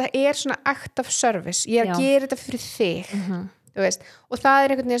 En þetta er svona act of service. Ég er að gera þetta fyrir þig. Þú veist. Og það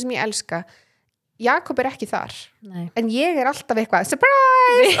er einhvern veginn sem ég elska. Jakob er ekki þar. Nei. En ég er alltaf eitthvað,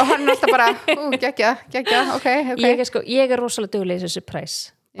 surprise! Og hann er alltaf bara, geggja, ok. Ég er rosalega dugleg í þessu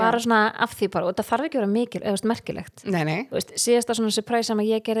surprise. Bara svona af því bara, og það þarf ekki að vera merkilegt. Nei. Þú veist, síðasta svona surprise sem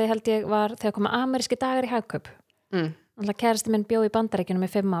ég gerði held ég var þegar koma ameríski dagar í Hagkaup. Alltaf kærasti minn bjó í Bandaríkjunum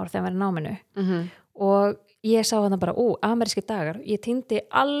í 5 ár þegar hann var í náminu. Og ég sá hann bara, ameríski dagar. Ég týndi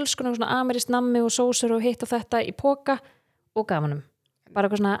alls konar svona amerískt nammi og sósur og hitt og þetta í poka og gaf honum. Bara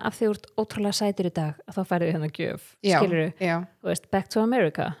eitthvað svona af því úr ótrúlega sætur í dag að þá færðu hérna gjöf. Skilurðu? Þú veist, back to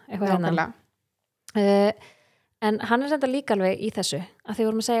America. Eitthvað En hann er þetta líka alveg í þessu að því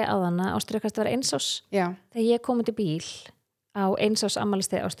vorum að segja á þann að Ástríðukast var einsás. Þegar ég kom út í bíl á einsás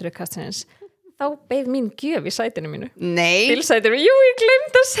ammælistegi Ástríðukastsins þá beið mín gjöf í sætinu mínu. Nei. Bílsætinu, ég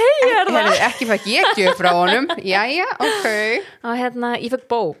gleymd að segja það. Ekki fæk ég gjöf frá honum. Jæja, ok. Og ég fekk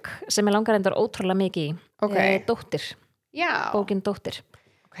bók sem ég langar endar ótrúlega mikið í. Dóttir. Já. Bókin Dóttir.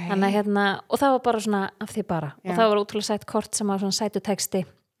 Þannig og það var bara svona af því bara. Og það var ótrúlega sætt kort sem var svona sætu texti.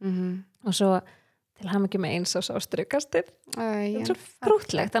 Og svo til hann ekki með eins á Ástríðukastið. Það er svo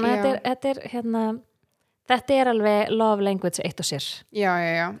krútlegt. Þannig að þetta er alveg love language eitt og sér. Já,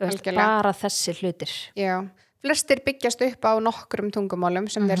 bara þessi hlutir. Já, flestir byggjast upp á nokkrum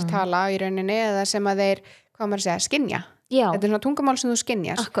tungumálum sem þeir tala í rauninni eða sem að þeir, hvað maður segja, skynja. Já. Þetta er svona tungumál sem þú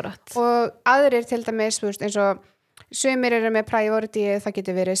skynjar. Akkurat. Og aðrir til dæmis, þú veist, eins og sumir eru með priority, það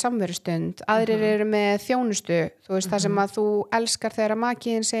getur verið samverustund, aðrir eru með þjónustu, þú veist, það sem að þú elskar þegar að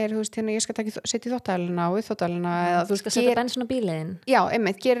makiðin segir, þú veist, hérna ég skal setja í þvottavélina og uppþvottavélina eða þú skal setja bensin á bílinn. Já,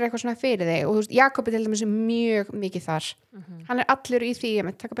 einmitt, gerir eitthvað svona fyrir þig og þú veist, Jakob er til dæmis mjög mikið þar. Hann er allur í því,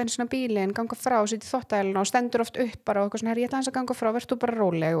 einmitt, taka bensin á bílinn, ganga frá, setja í þvottavélina og stendur oft upp bara og eitthvað svona, ég ætla aðeins að ganga frá, verð þú bara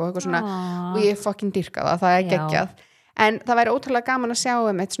róleg og eitthvað svona og ég fucking dýrka það er geggjað. En það væri ótrúlega gaman að sjá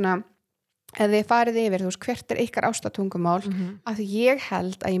einmitt svona ef þið farið yfir, þú veist, hvert er ykkar ástatungumál að því ég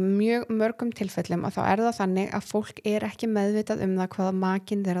held að í mjög mörgum tilfellum að þá er það þannig að fólk er ekki meðvitað um það hvaða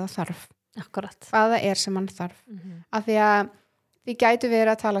makinn þeirra það þarf. Akkurat. Hvaða er sem hann þarf. Að því að þið gætu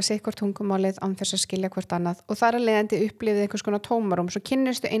verið að tala sitt hvort tungumálið án þess að skilja hvort annað og þar að leiðandi upplifið einhvers konar tómarum svo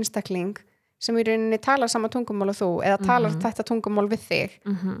kynnistu einstakling sem í rauninni talar sama tungumál og þú eða talar þetta tungumál við þig.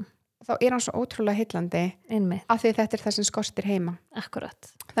 Þá er hann svo ótrúlega heillandi af því þetta er það sem skortir heima.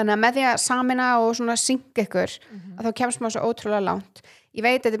 Akkurat. Þannig að með því að samina og svona synga ykkur að þá kemst maður svo ótrúlega langt. Ég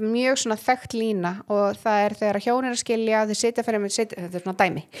veit að þetta er mjög svona þekkt lína og það er þegar hjón er að skilja þeir setja fyrir mig, þetta er svona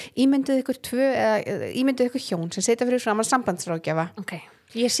dæmi ímyndið ykkur hjón sem setja fyrir framan sambandsráðgjafa. Ok,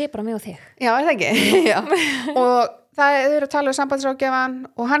 ég sé bara mig og þig. Já, er það ekki? Já. Og það eru að tala um sambandsráðgjafan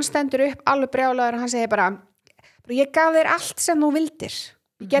og hann stendur upp alveg brjálaður og hann segir bara ég gaf þér allt sem þú vildir.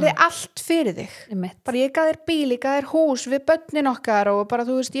 Ég gerði allt fyrir þig. Bara ég gaf þér bíl, ég gaf þér hús við börnin okkar og bara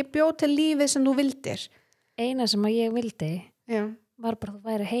þú veist, ég bjóð til lífið sem þú vildir. Eina sem að ég vildi var bara að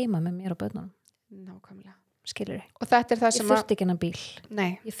þú væri heima með mér og börnunum. Nákvæmlega. Skilurðu? Og þetta er það sem ég þurfti ekki hennar bíl. Nei.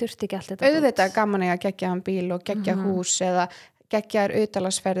 Ég þurfti ekki allt þetta. Auðvitað gaman ég að geggja hann bíl og geggja hús eða geggjaðar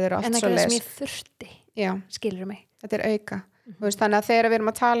utalagsferðir og allt svo les. En það sem ég þurfti. Já. Skilurðu mig? Þetta er auka. Veist, þannig að þegar við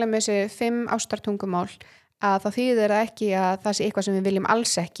erum að tala um þessi 5 ástartungumál að það þýðir það ekki að það sé eitthvað sem við viljum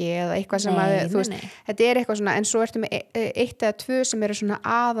alls ekki eða eitthvað sem að þú veist, þetta er eitthvað svona en svo ertu með 1 eða 2 sem eru svona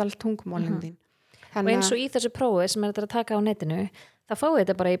aðal tungumálin þín. Og eins og í þessu prófi sem er þetta að taka á netinu þá fáið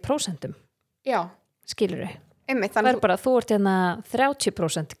þetta bara í prósentum. Já. Skilurðu? Einmitt, það er bara, þú ert hérna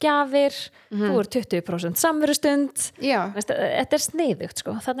 30% gjafir, þú ert 20% samverustund. Þetta er sniðugt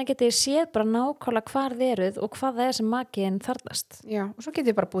sko. Þannig getið séð bara nákvæmlega hvar þið eruð og hvað það er sem makiðin þarfast. Já, og svo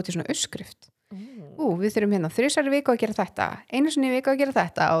getið bara búið til svona uppskrift. Við þurfum hérna 3 í viku að gera þetta, 1 sinni í viku að gera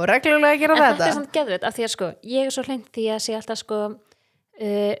þetta og reglulega að gera þetta. En þetta er samt geðveikt af því að sko, ég er svo hlynt því að sé alltaf sko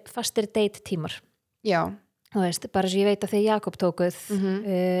fastir date tímar. Já. Þú veist, bara svo ég veit að þið Jakob tókuð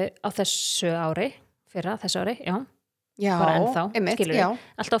á þessu ári, þessu ári, já. bara ennþá, skilur við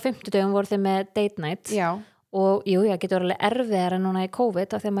alltaf á 50 dögum voru þið með date night og jú, getur alveg erfiðar en núna í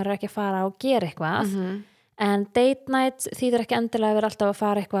COVID af því að maður ekki að fara og gera eitthvað en date night þýðir ekki endilega að vera alltaf að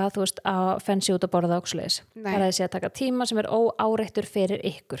fara eitthvað, þú veist, að fancy út að borða og svoleiðis. Það er þessi að taka tíma sem er óáreittur fyrir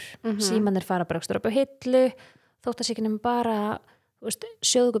ykkur. Símannir fara bara ekstra upp á hillu, þótt að sé ekki nefnum bara, þú veist,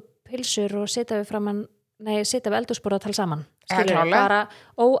 sjóðu ykkur pilsur og sitja við eldhúsborð og tala saman. Skilur, bara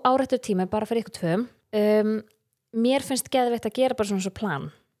óáreittur tíma, bara fyrir ykkur tvöum. Mér finnst geðveikt að gera bara svona svo plan.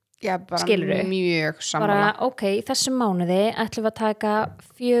 Já, bara mjög sammála. Bara, ok, í þessum mánuði ætlum við að taka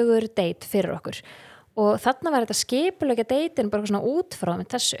 4 date fyrir okkur. Og þarna var þetta skipulega deitin bara svona út frá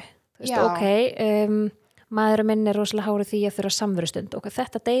með þessu þú veist, ok, maðurinn minn er rosalega hárið því að þurfa samverustund og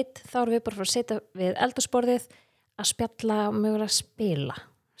þetta deit, þá erum við bara fyrir að setja við eldhúsborðið að spjalla og mögulega að spila,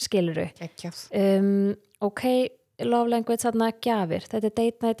 skiluru ok, love language þarna gjafir, þetta er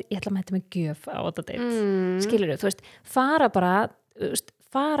date night ég ætla að mæta með gjöf á þetta date skiluru, þú veist,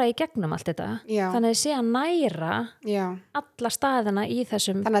 fara í gegnum allt þetta þannig að sé að næra alla staðina í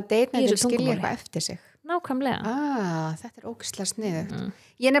þessum þannig að date night skilja eitthvað eftir sig nákvæmlega þetta er ógeðslega sniðugt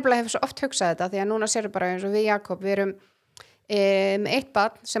ég nefnilega hef svo oft hugsað þetta því að núna sérum bara eins og við Jakob við erum með eitt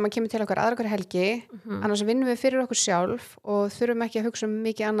barn sem að kemur til okkar aðra hverju helgi annars vinnum við fyrir okkur sjálf og þurfum ekki að hugsa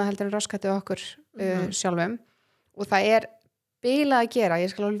mikið annað heldur en raskatið okkur sjálfum og það er bilað að gera,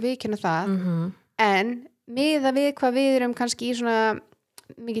 ég skal alveg viðurkenna það en miðað við hvað við erum kannski í svona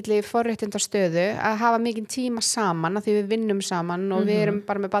mikill forréttindastöðu að hafa mikinn tíma saman að því við vinnum saman og við erum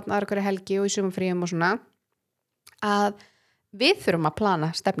bara með barn aðra hverju helgi og í sumarfríum og svona að við þurfum að plana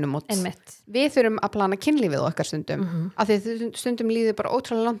stefnumót við þurfum að plana kynlífið okkar stundum af því stundum líður bara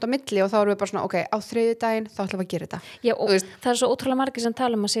ótrúlega langt á milli og þá erum við bara svona ok, á þriðjudaginn þá ætlum við að gera þetta Já, og það er svo ótrúlega margir sem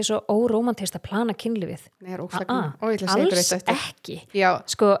tala að sé svo óromantist að plana kynlífið alls ekki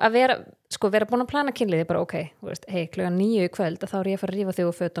sko að vera búin að plana kynlífið bara ok, hei, klukkan 9 í kvöld þá er ég að fara að rífa þig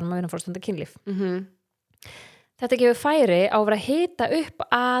úr fötunum og vinna fór stundar kynlíf þetta gefur færi á að vera að hita upp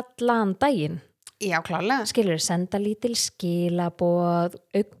allan daginn Já, klárlega. Skilur, senda lítil skilaboð,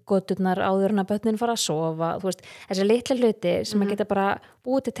 auggoturnar áður en að börnin fara að sofa, þú veist, þessi litla hluti sem að geta bara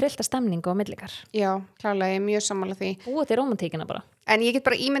búið til trillta stemningu á millikar. Já, klárlega, ég er mjög sammála því. Búið til romantíkina bara. En ég get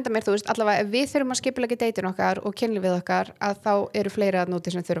bara ímynda mér, þú veist, allavega ef við þurfum að skipulegja deitin okkar og kynlífið okkar, að þá eru fleiri að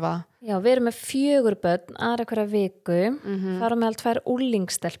núti sem þurfa það. Já, við erum með 4 börn, aðra hverja viku, það eru meðal 2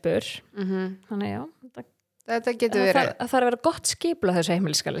 úlingsstelpur, þannig já, þetta getur verið það þarf að vera gott skipla þessu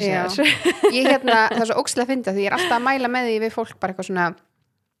heimiliskali ég það er svo ógeðslega að finna því ég er alltaf að mæla með því við fólk bara eitthvað svona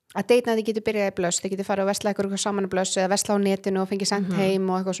að deitna þið getur byrjað í blöss þið getur farið að versla eitthvað saman í blöss eða versla á netinu og fengið sendt heim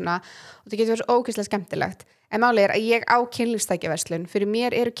og eitthvað svona og það getur verið svo ógeðslega skemmtilegt en málið er að ég á kynlífstækjaverslun fyrir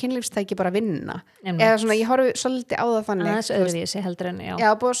mér eru kynlífstæki bara að vinna eða svona ég horfi svolítið á það þannig já,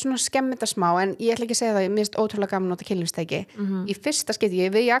 búið svona skemmt þetta smá en ég ætla ekki að segja það, mér finnst ótrúlega gaman að nota kynlífstæki í fyrsta skipti,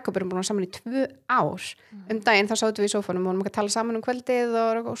 við Jakob erum búin saman í 2 ár daginn þá sátum við í sófanum og vorum að tala saman kvöldið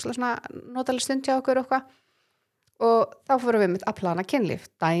og svona notalega stund hjá okkur og þá fórum við að plana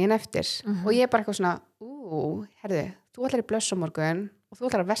kynlíf daginn eftir og ég bara eitthvað svona herðu, þú ætlar í blöss á morgun og þú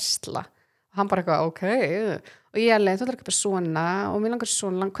ætlar að versla og hann bara eitthvað, ok og ég alveg, þú ætlar ekki bara svona og mér langar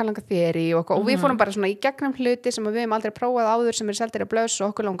svona, hvað langar þér í og við fórum bara svona í gegnum hluti sem við hefum aldrei prófað áður sem er seldir í blöss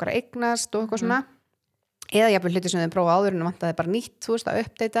og okkur langar að eignast og eitthvað svona eða jafnvel hluti sem við prófað áður en það vantaði bara nýtt, þú veist, að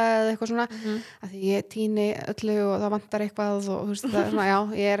uppdeita eða eitthvað svona að því ég tíni öllu og það vantar eitthvað og þú veist, það, svona, já,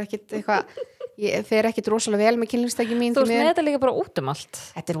 ég er ekkit eitthvað ég fer ekkit rosalega vel með kynlífstæki mín Þú veist, þetta er líka bara út allt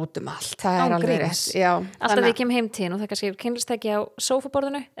Þetta er út allt, það er alveg rétt Alltaf því ég kem heim til og það kannski kynlífstæki á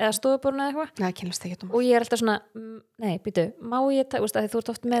sófaborðinu eða stofuborðinu eða eitthvað Nei, kynlífstæki og ég er alltaf svona, nei, býtu má ég, þú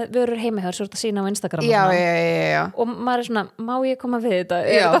ert oft með vörur heima hér svo ert að sína á Instagram já. Og maður er svona, má ég koma við þetta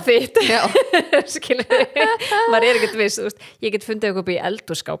er þetta þitt skilur, maður er ekkert viss ég get fundið eitthvað í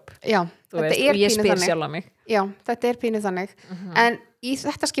eldhússkáp og ég spyr sjálf að mig þetta er pínu þannig en í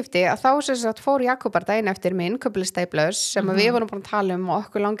þetta skipti að þá sem sagt fór Jakob bara daginn eftir minn köpulistæblöss sem við vorum bara að tala og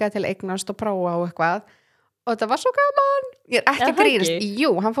okkur langaði til eignast og prófa og eitthvað og þetta var svo gaman ég er ekki að grínast,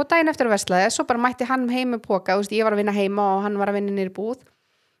 jú, hann fór daginn eftir að verslaði svo bara mætti hann heim með póka ég var að vinna heima og hann var að vinna niður í búð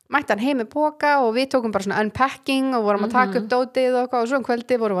mætti hann heim með póka og við tókum bara svona unpacking og vorum að taka upp dótið og svo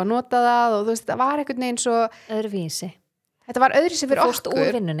kvöldi vorum við að nota það og þú veist, þetta var einhvern veginn svo öðruvísi þetta var öðruvísi fyrir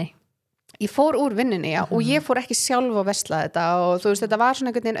okkur Ég fór úr vinnunni, og ég fór ekki sjálf að versla þetta og þú veist, þetta var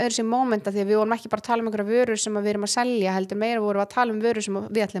svona einhvern veginn öðru sem momenta því að við vorum ekki bara að tala einhverja vörur sem við erum að selja heldur meira vorum að tala vörur sem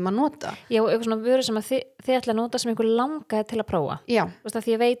við ætlum að nota Já, eitthvað svona vörur sem þið ætlum að nota sem einhver langaði til að prófa Já Þú veist,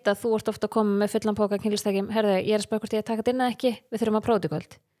 því ég veit að þú ert ofta að koma með fullan póka kynlífstækjum herðu, ég er að spöða hvort ég að taka þetta inn eða ekki við þurfum að prófa þetta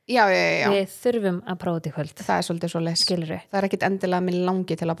kvöld við þurfum að prófa þetta í kvöld það svolítið svo leys skilurðu það ekkit endilega mér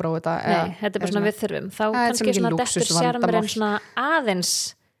langi til að prófa þetta nei, þetta bara svona við þurfum þá kannski svona dettur sjarmurinn svona aðeins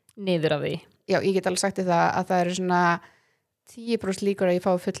niður af því ég get alveg sagt það að það eru svona 10% líkur að ég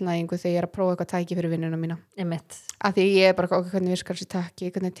fái fullnægingu þegar ég að prófa eitthvað tæki fyrir vinnuna mína af því ég bara, hvernig virkar þessi takki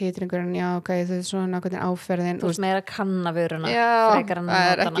hvernig titringurinn, þau svona hvernig áferðin þú veist meira kanna vöruna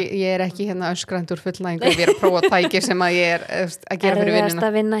ég ekki hérna öskrand úr fullnægingu ég að prófa tæki sem að ég að gera fyrir vinnuna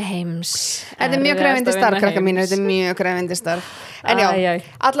að vinna heims þetta er mjög krefindi starf, krakka mínu þetta er mjög krefindi starf en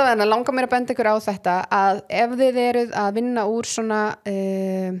allavega langar mér að benda ykkur á þetta að ef þið eruð að vinna úr svona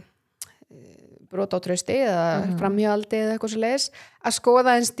brot á trausti eða framhjáhaldi eða eitthvað svo leiðis að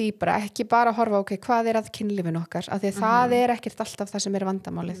skoða eins dýpra, ekki bara horfa hvað er að kynlífin okkar, af því það er ekkert alltaf það sem er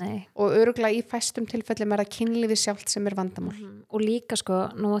vandamálið og örugglega í fæstum tilfellum er að kynlífi sjálft sem er vandamál og líka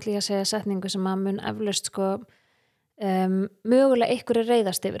nú ætlum ég að segja setningu sem að mun eflaust mögulega ykkur er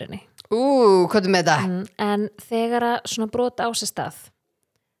reiðast yfir henni hvað er með það? En þegar að svona brot á sér stað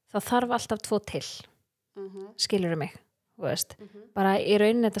þá þarf alltaf 2 til skilurðu mig bara í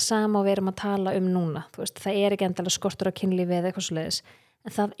rauninni þetta sama og við erum að tala núna það er ekki endalega skortur á kynlífi eða eitthvað svoleiðis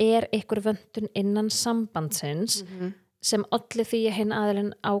en það er einhver vöntun innan sambandsins sem olli því að hinn aðilinn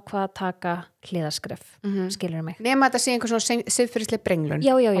ákvað að taka hliðaskref skilur mig nema þetta sé einhver svona siðferðisleg brenglun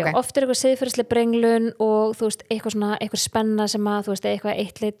já, oft er einhver siðferðisleg brenglun og þú veist, eitthvað svona einhver spenna sem að þú veist, eitthvað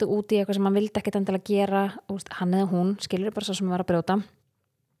eitt leitu út í eitthvað sem hann vildi ekkert endalega gera og hann eða hún, skilur bara svo sem var að brjóta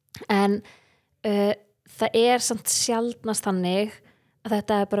en það er samt sjaldnast þannig að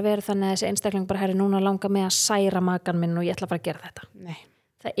þetta er bara verið þannig að þessi einstakling bara herri núna langar mig að særa makan minn og ég ætla bara að gera þetta. Nei.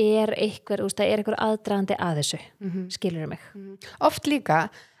 Það er einhver aðdragandi að þessu, skilur mig. Oft líka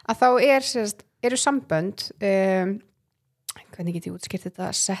að þá eru sambönd, hvernig get ég útskýrt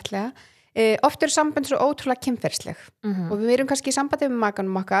þetta settlega, oft eru sambönd svo ótrúlega kynferðsleg og við erum kannski í sambandi með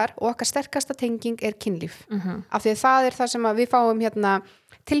makanum okkar og okkar sterkasta tenging er kynlíf af því að það er það sem að við fáum hérna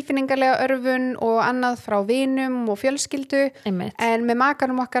tilfinningarlega örfun og annað frá vinum og fjölskyldu en með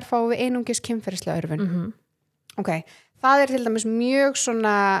makanum okkar fáum við einungis kynferðslega örfun það er til dæmis mjög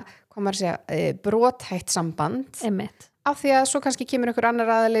svona hvað maður segja, brothætt samband af því að svo kannski kemur einhver annar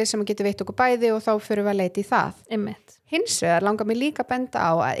aðili sem getur veitt okkur bæði og þá fyrir við að leita í það hins vegar langar mér líka að benda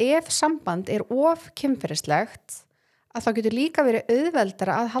á að ef samband er of kynferðislegt að þá getur líka verið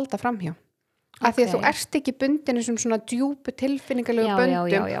auðveldara að halda framhjá af því að þú ert ekki bundin sem svona djúpu tilfinningarlegu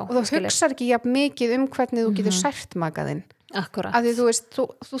böndum og þú hugsar ekki jafn mikið hvernig þú getur sært makaðinn Akkurat. Af því þú veist,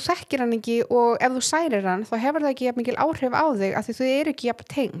 þú þekkir hann ekki og ef þú særir hann þá hefur það ekki jafn mikil áhrif á þig af því þú eru ekki jafn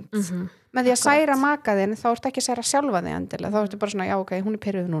tengt með því að særa makaðinn þá ertu ekki að særa sjálfa þig endilega, þá ertu bara svona já ok, hún er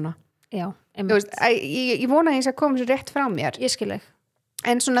pirruð núna ég vona að ég sé að koma sér rétt frá mér ég skil ekki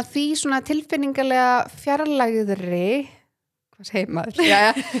en svona því svona tilfinningarlega fjarlægðri hvað segir maður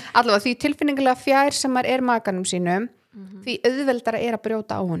allavega því tilfinningarlega fjær sem maður er makanum sínum því auðveldara er að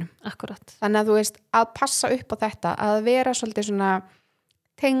brjóta á honum Akkurat. Þannig að þú veist að passa upp á þetta að vera svolítið svona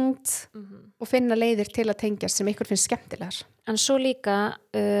tengd og finna leiðir til að tengjast sem ykkur finnst skemmtilegar en svo líka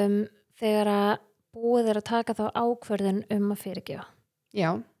þegar að búið er að taka þá ákvörðun að fyrirgefa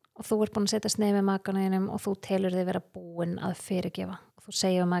og þú ert búin að setja sneið með makaninum og þú telur þig vera búin að fyrirgefa og þú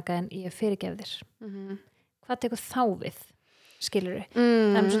segir makaðin ég fyrirgef þér hvað tekur þá við skilurðu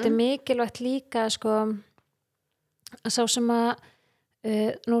það er svolítið mikilvægt líka að sá sem að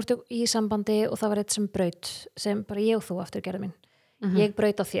nú ertu í sambandi og það var eitt sem braut sem bara ég og þú aftur gerða mín ég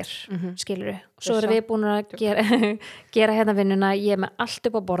braut á þér, skilurðu og svo erum við búin að gera hérna vinnuna, ég er með allt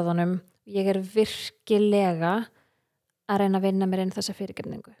upp á borðunum ég er virkilega að reyna að vinna mér inn þessa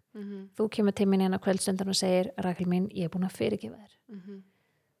fyrirgefningu þú kemur til mín hérna kvöldstundan og segir Rakel mín, ég er búin að fyrirgefa þér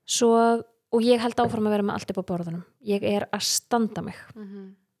svo, og ég held áfram að vera með allt upp á borðunum ég er að standa mig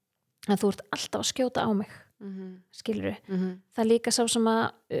en þú ert alltaf að skjóta á mig skilurðu það líka sá sem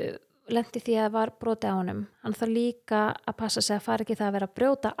að lendi því að var broti á honum hann þarf líka að passa sig að fara ekki það að vera að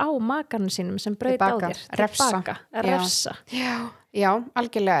brjóta á makanum sínum sem braut á þér refsa já,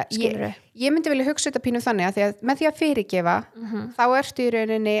 algjörlega ég myndi vilja hugsa þetta pínu þannig að því að með því að fyrirgefa þá ertu í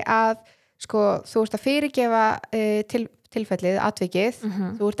rauninni að þú ert að fyrirgefa tilfellið, atvikið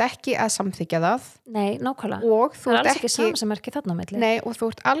þú ert ekki að samþykja það nei, nákvæmlega og þú ert ekki samsemmerki þarna á milli nei, og þú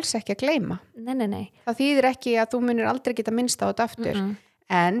ert alls ekki að gleyma nei. það þýðir ekki að þú munir aldrei geta minnst á þetta aftur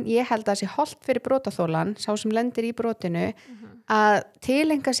en ég held að það sé hollt fyrir brotaþolan sá sem lendir í brotinu að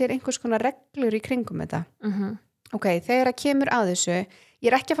tilenga sér einhvers konar reglur í kringum þetta ok, þegar það kemur að þessu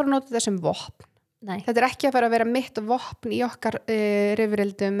ég er ekki að fara að nota þetta sem vopn þetta ekki að fara að vera mitt vopn í okkar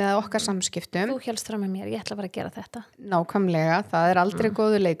rifrildum eða okkar samskiptum. Þú hélst fram með mér, ég ætla að fara að gera þetta. Nákvæmlega, það aldrei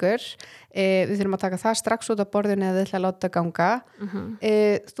góður leikur. Við þurfum að taka það strax út á borðinu eða við ætla að láta það ganga.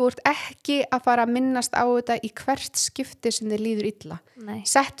 Þú ert ekki að fara að minnast á þetta í hvert skipti sem þið líður illa.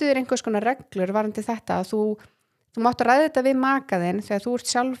 Settu þér einhvers konar reglur varandi þetta að þú mátt að ræða þetta við makaðinn þegar þú ert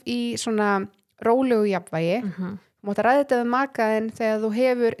sjálf í svona rólegu jafnvægi. Þú mátt að ræða þetta við makaðinn þegar þú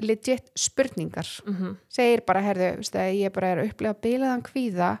hefur legit spurningar. Segir bara, ég bara er að upplega bilaðan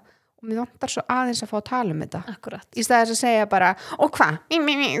kvíða og mér vantar svo aðeins að fá að tala um þetta. Akkurat. Í staðis að segja bara, og hvað?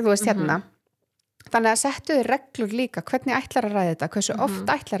 Þú veist hérna. Þannig að settu þér reglur líka, hvernig ætlar að ræða þetta, hversu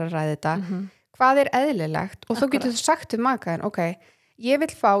oft ætlar að ræða þetta, hvað er eðlilegt og þú getur þú sagt við makaðinn, ok, ég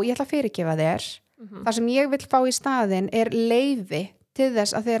ætla að fyrirgefa þér, það sem ég vil fá í staðinn er leyfi til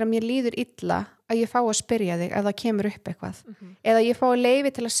þess að þegar mér líður illa að ég fá að spyrja þig ef það kemur upp eitthvað eða ég fái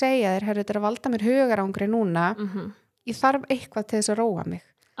leyfi til að segja þér þetta er að valda mér hugarangri núna ég þarf eitthvað til þess að róa mig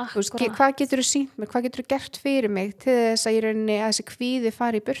veist, hvað getur þú sýnt mér, hvað getur þú gert fyrir mig til þess að ég rauninni að þessi kvíði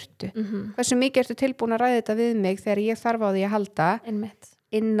fari í burtu hversu mikið ertu tilbúin að ræða þetta við mig þegar ég þarf á því að halda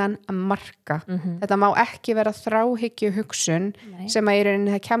innan marka þetta má ekki vera þráhyggju hugsun sem að í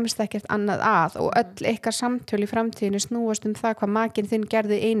rauninni það kemst ekkert annað að og öll ykkar samtöl í framtíðinu snúast það hvað makinn þinn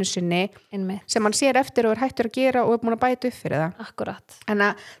gerði einu sinni sem hann sér eftir og er hættur að gera og er búin að bæta upp fyrir það. Akkurat. En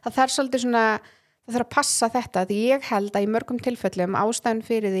það þarf svolítið svona það þarf að passa þetta því ég held að í mörgum tilfellum ástæðan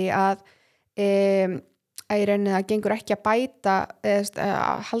fyrir því að í rauninni það gengur ekki að bæta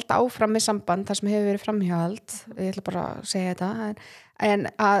að halda áfram með samband þar sem hefur verið framhjáhald ég ætla bara að segja þetta en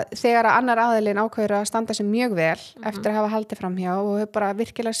að þegar að annar aðilinn ákveður að standa sig mjög vel eftir að hafa haldið framhjá og hefur bara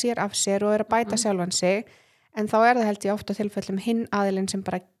virkilega sér af sér og er að bæta sjálfan sig en þá er það held ég oft á tilfellum hinn aðilinn sem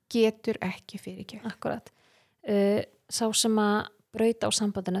bara getur ekki fyrirgefið. Akkurat. Sá sem að brauta á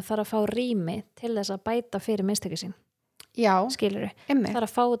sambandinu þarf að fá rými til þess að bæta fyrir mistöki sín. Já. Skilurðu? Þarf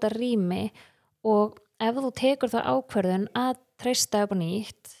að fá þetta rými og ef þú tekur það ákvörðun að treysta upp á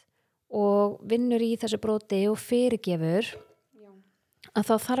nýtt og vinnur í þessu broti og fyrirgefur að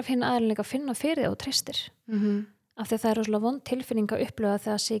þá þarf hinn aðeins að finna fyrir það og treystir af því að það er rosalega vond tilfinning að upplifa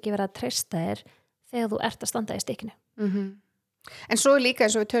þegar það sé ekki verið að treysta þér þegar þú ert að standa í stikkinu En svo líka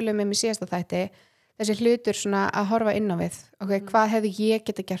eins og við tölum í síðasta þætti þessi hlutur svona að horfa inn á við hvað hefði ég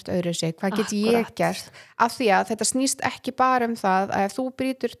geta gert öðru sig hvað get ég gert af því að þetta snýst ekki bara það að ef þú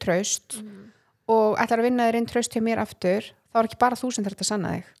brýtur traust og ætlar að vinna þér inn traust hjá mér aftur þá er ekki bara þú sem þarf að sanna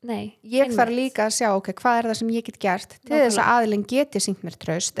þig. Nei, ég þarf líka að sjá, hvað er það sem ég get gert til þess að aðilinn geti sýnt mér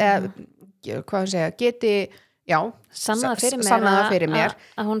traust eða, hvað segja, geti sanna það fyrir mér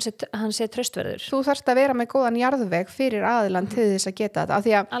að hann sé traustverður. Þú þarft að vera með góðan jarðveg fyrir aðilann til þess að geta þetta af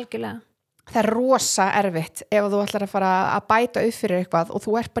því að algjörlega. Það er rosa erfitt ef þú ætlar að fara að bæta upp fyrir eitthvað og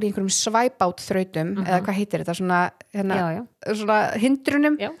þú ert bara í einhverjum svæpátt þrautum eða hvað heitir þetta, svona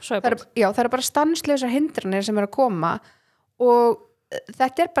hindrunum. Það er bara stanslausar hindrunir sem er að koma og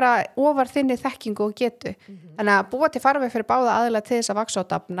þetta er bara ofar þinni þekkingu og getu. Þannig að búa til farveg fyrir báða aðila til þess að vaxa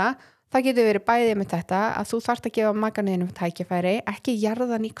á dafna, það getur verið bæðið með þetta að þú þarft að gefa makanniðinum tækifæri, ekki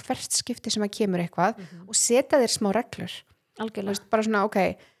jarðan í hvert skipti sem að kemur eitthvað og setja þér smá reglur. Algjörlega. Bara svona,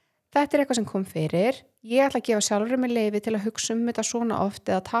 þetta er eitthvað sem kom fyrir, ég ætla að gefa sjálfur mig leyfi til að hugsa þetta svona oft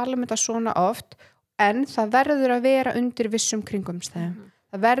eða tala þetta svona oft en það verður að vera undir vissum kringumstæðum.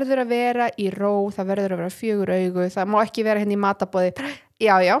 Það verður að vera í ró, það verður að vera 4 augu, það má ekki vera henni í matabóði.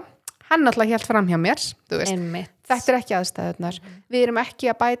 Já, hann alltaf hélt fram hjá mér, þú veist. Einmitt. Þetta er ekki aðstæðurnar. Við erum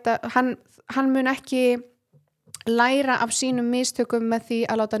ekki að bæta, hann mun ekki læra af sínum mistökum með því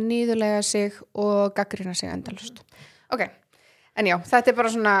að láta niðurlega sig og gaggrina sig endalaust. En já, þetta er bara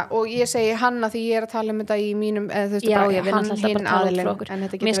svona, og ég segi hann að því ég er að tala þetta í mínum, þú veist, bara hann hinn aðilinn, en þetta getur verið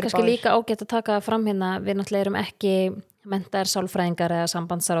báðir. Mér kannski líka ágætt að taka fram hérna, við náttúrulega erum ekki menntaðir sálfræðingar eða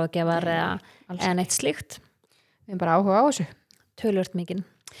sambandsráðgjafar eða neitt slíkt. Við erum bara áhuga á þessu. Tölvört mikinn.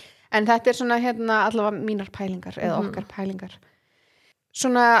 En þetta er svona allavega mínar pælingar eða okkar pælingar.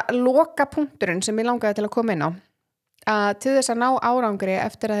 Svona loka punkturinn sem ég langaði til að koma inn á, að til þess að ná árangri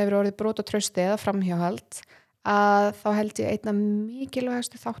eftir að það hefur orðið brot og trausti eða framhjáhald, að þá held ég einna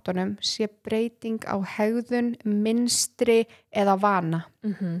mikilvægastu þáttunum sé breyting á hegðun, mynstri eða vana.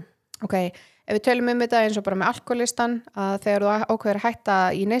 Ef við tölum þetta eins og bara með alkoholistan, að þegar þú ákveður að hætta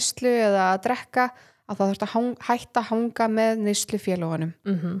í neyslu eða að drekka, að þá þarfst að hætta að hanga með neyslufélögunum.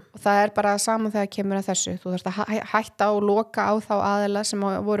 Og það er bara saman þegar kemur að þessu. Þú þarfst að hætta og loka á þá aðila sem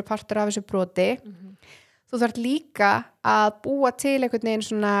voru partur af þessu broti. Þú þarft líka að búa til einhvern veginn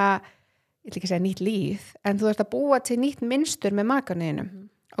svona, ég vil ekki segja nýtt líf, en þú ert að búa til nýtt mynstur með makanniðinum.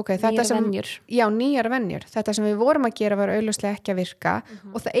 Nýjar venjur. Já, nýjar venjur. Þetta sem við vorum að gera var augljóslega ekki að virka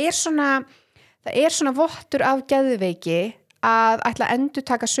og það er svona, það svona vottur af geðveiki að ætla að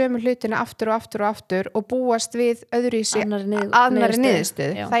endurtaka sömu hlutina aftur og búast við öðruvísi annarri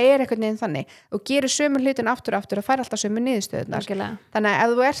niðurstöðu. Það einhvern veginn þannig og gerir sömu hlutina aftur og fær alltaf sömu niðurstöðunar. Þannig að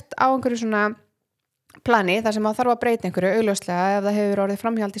ef þú ert á einhverju svona plani þar sem þarf að breyta einhverju augljóslega, ef það hefur orðið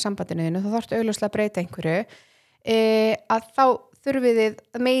framhjald í sambandinu þá þarftu augljóslega að breyta einhverju að þá þurfið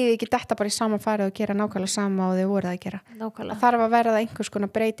þið megið ekki detta bara í saman farið og gera nákvæmlega sama og þið voruð að gera. Nákvæmlega. Það þarf að verða einhvers konar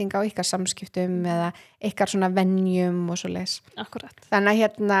breyting á ykkar samskiptum eða ykkar svona venjum og svo leis. Akkurat. Þannig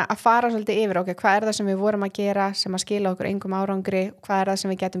að fara svolítið yfir, hvað það sem við vorum að gera sem að skila okkur engum árangri, hvað það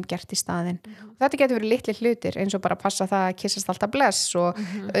sem við getum gert í staðinn. Þetta getur verið litlir hlutir eins og bara passa það að kissast alltaf bless og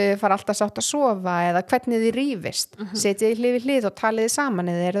fara alltaf sátt að sofa eða hvernig þið rífist. Setjið hlið við hlið og talið saman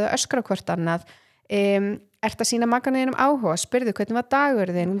eða eru það öskra hvort annað. Ert að sýna maganuðinum áhuga, spyrðu hvernig var dagur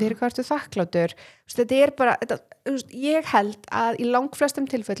þinn, fyrir hvað ertu þakklátur. Þetta bara, ég held að í langflestum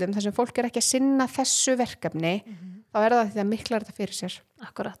tilfellum þar sem fólk ekki að sinna þessu verkefni, þá það því að miklar þetta fyrir sér.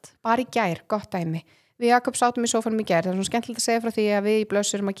 Akkurat. Bara í gær, gott dæmi. Við Jakob sátum í sófanum í gær, það svona skemmtilegt að segja frá því að við í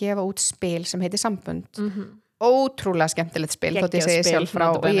Blöss erum að gefa út spil sem heitir Sambönd. Ótrúlega skemmtilegt spil, þótt ég segi sjálf frá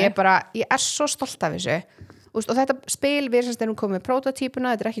og ég svo stolt af þessu. Og þetta spil, við erum komið með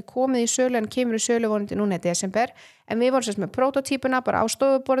prototípuna, þetta ekki komið í sölu en kemur í sölu vonandi núna í desember, en við vorum með prototípuna bara á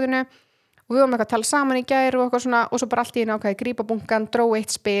stofuborðinu og við vorum eitthvað að tala saman í gær og eitthvað svona og svo bara allt í einu ákveði grípa bunkan, dró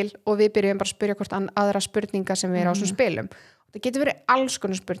eitt spil og við byrjum bara að spyrja hvort aðra spurningar sem við á svona spilum. Það getur verið alls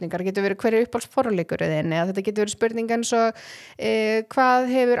konar spurningar, það getur verið hver uppáhaldsforleikurinn eða þetta getur verið spurningar eins og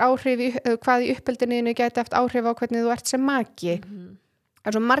hvað í uppeldinu gæti haft áhrif á hvernig þú ert sem maki.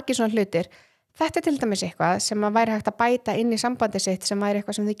 Það svo margir svona hlutir. Þetta til dæmis eitthvað sem að væri hægt að bæta inn í sambandi sitt sem væri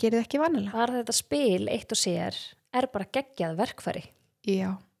eitthvað sem þið gerið ekki vanalega. Bara þetta spil eitt og sér bara geggjað verkfæri.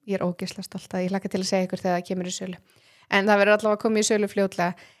 Já, ég ógeðslega stolt að ég hlakka til að segja ykkur þegar það kemur í sölu. En það verður allavega að koma í sölu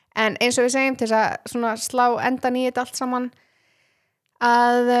fljótlega. En eins og við segjum til þess að svona slá endan í þetta allt saman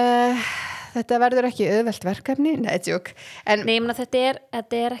að þetta verður ekki auðvelt verkefni. Nei, tjók. Nei, ég meina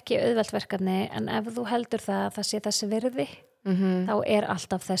þetta ekki auðvelt verkefni en ef þú heldur það sé þessi virði þá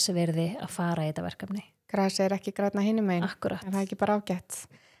alltaf þessi virði að fara í þetta verkefni. Grasi ekki græna hinum megin. Akkurat. En það ekki bara ágætt.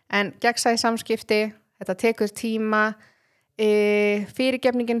 En gegnsæi samskipti, þetta tekur tíma,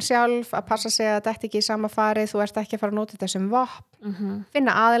 fyrirgefningin sjálf, að passa sig að þetta ekki í sama farið, þú ert ekki að fara að nota þetta sem vopn,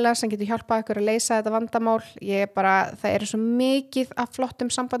 finna aðila sem getur hjálpað ykkur að leysa þetta vandamál. Það svo mikið af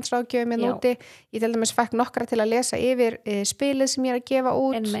flottum sambandsráðgjöfum í núti. Ég til dæmis fekk nokkra til að lesa yfir spilið sem ég að gefa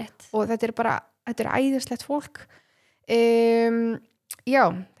út. Einmitt. Og þetta æðislegt fólk. Já,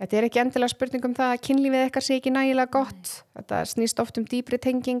 þetta ekki endilega spurning um það að kynlífið ykkar sé ekki nægilega gott. Þetta snýst oft dýpri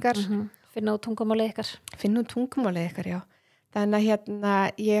tengingar. Finna út tungumálið ykkar. Já. Þannig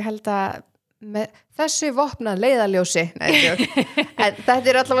að ég held að með þessu vopnað leiðarljósi en þetta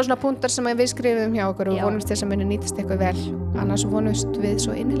allavega svona punktar sem við skrifum hjá okkur og vonumst þess að muni nýtast eitthvað vel. Annars vonumst við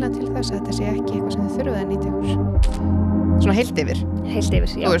svo innilega til þess að þetta sé ekki eitthvað sem þið þurfið að nýta ykkur. Svona heilt yfir,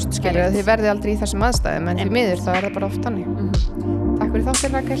 já. Þú veist, skilur að þið verði aldrei í þessum aðstæðum en því miður þá það bara oft þannig. Takk fyrir þáttir,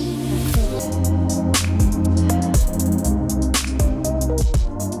 Rakel.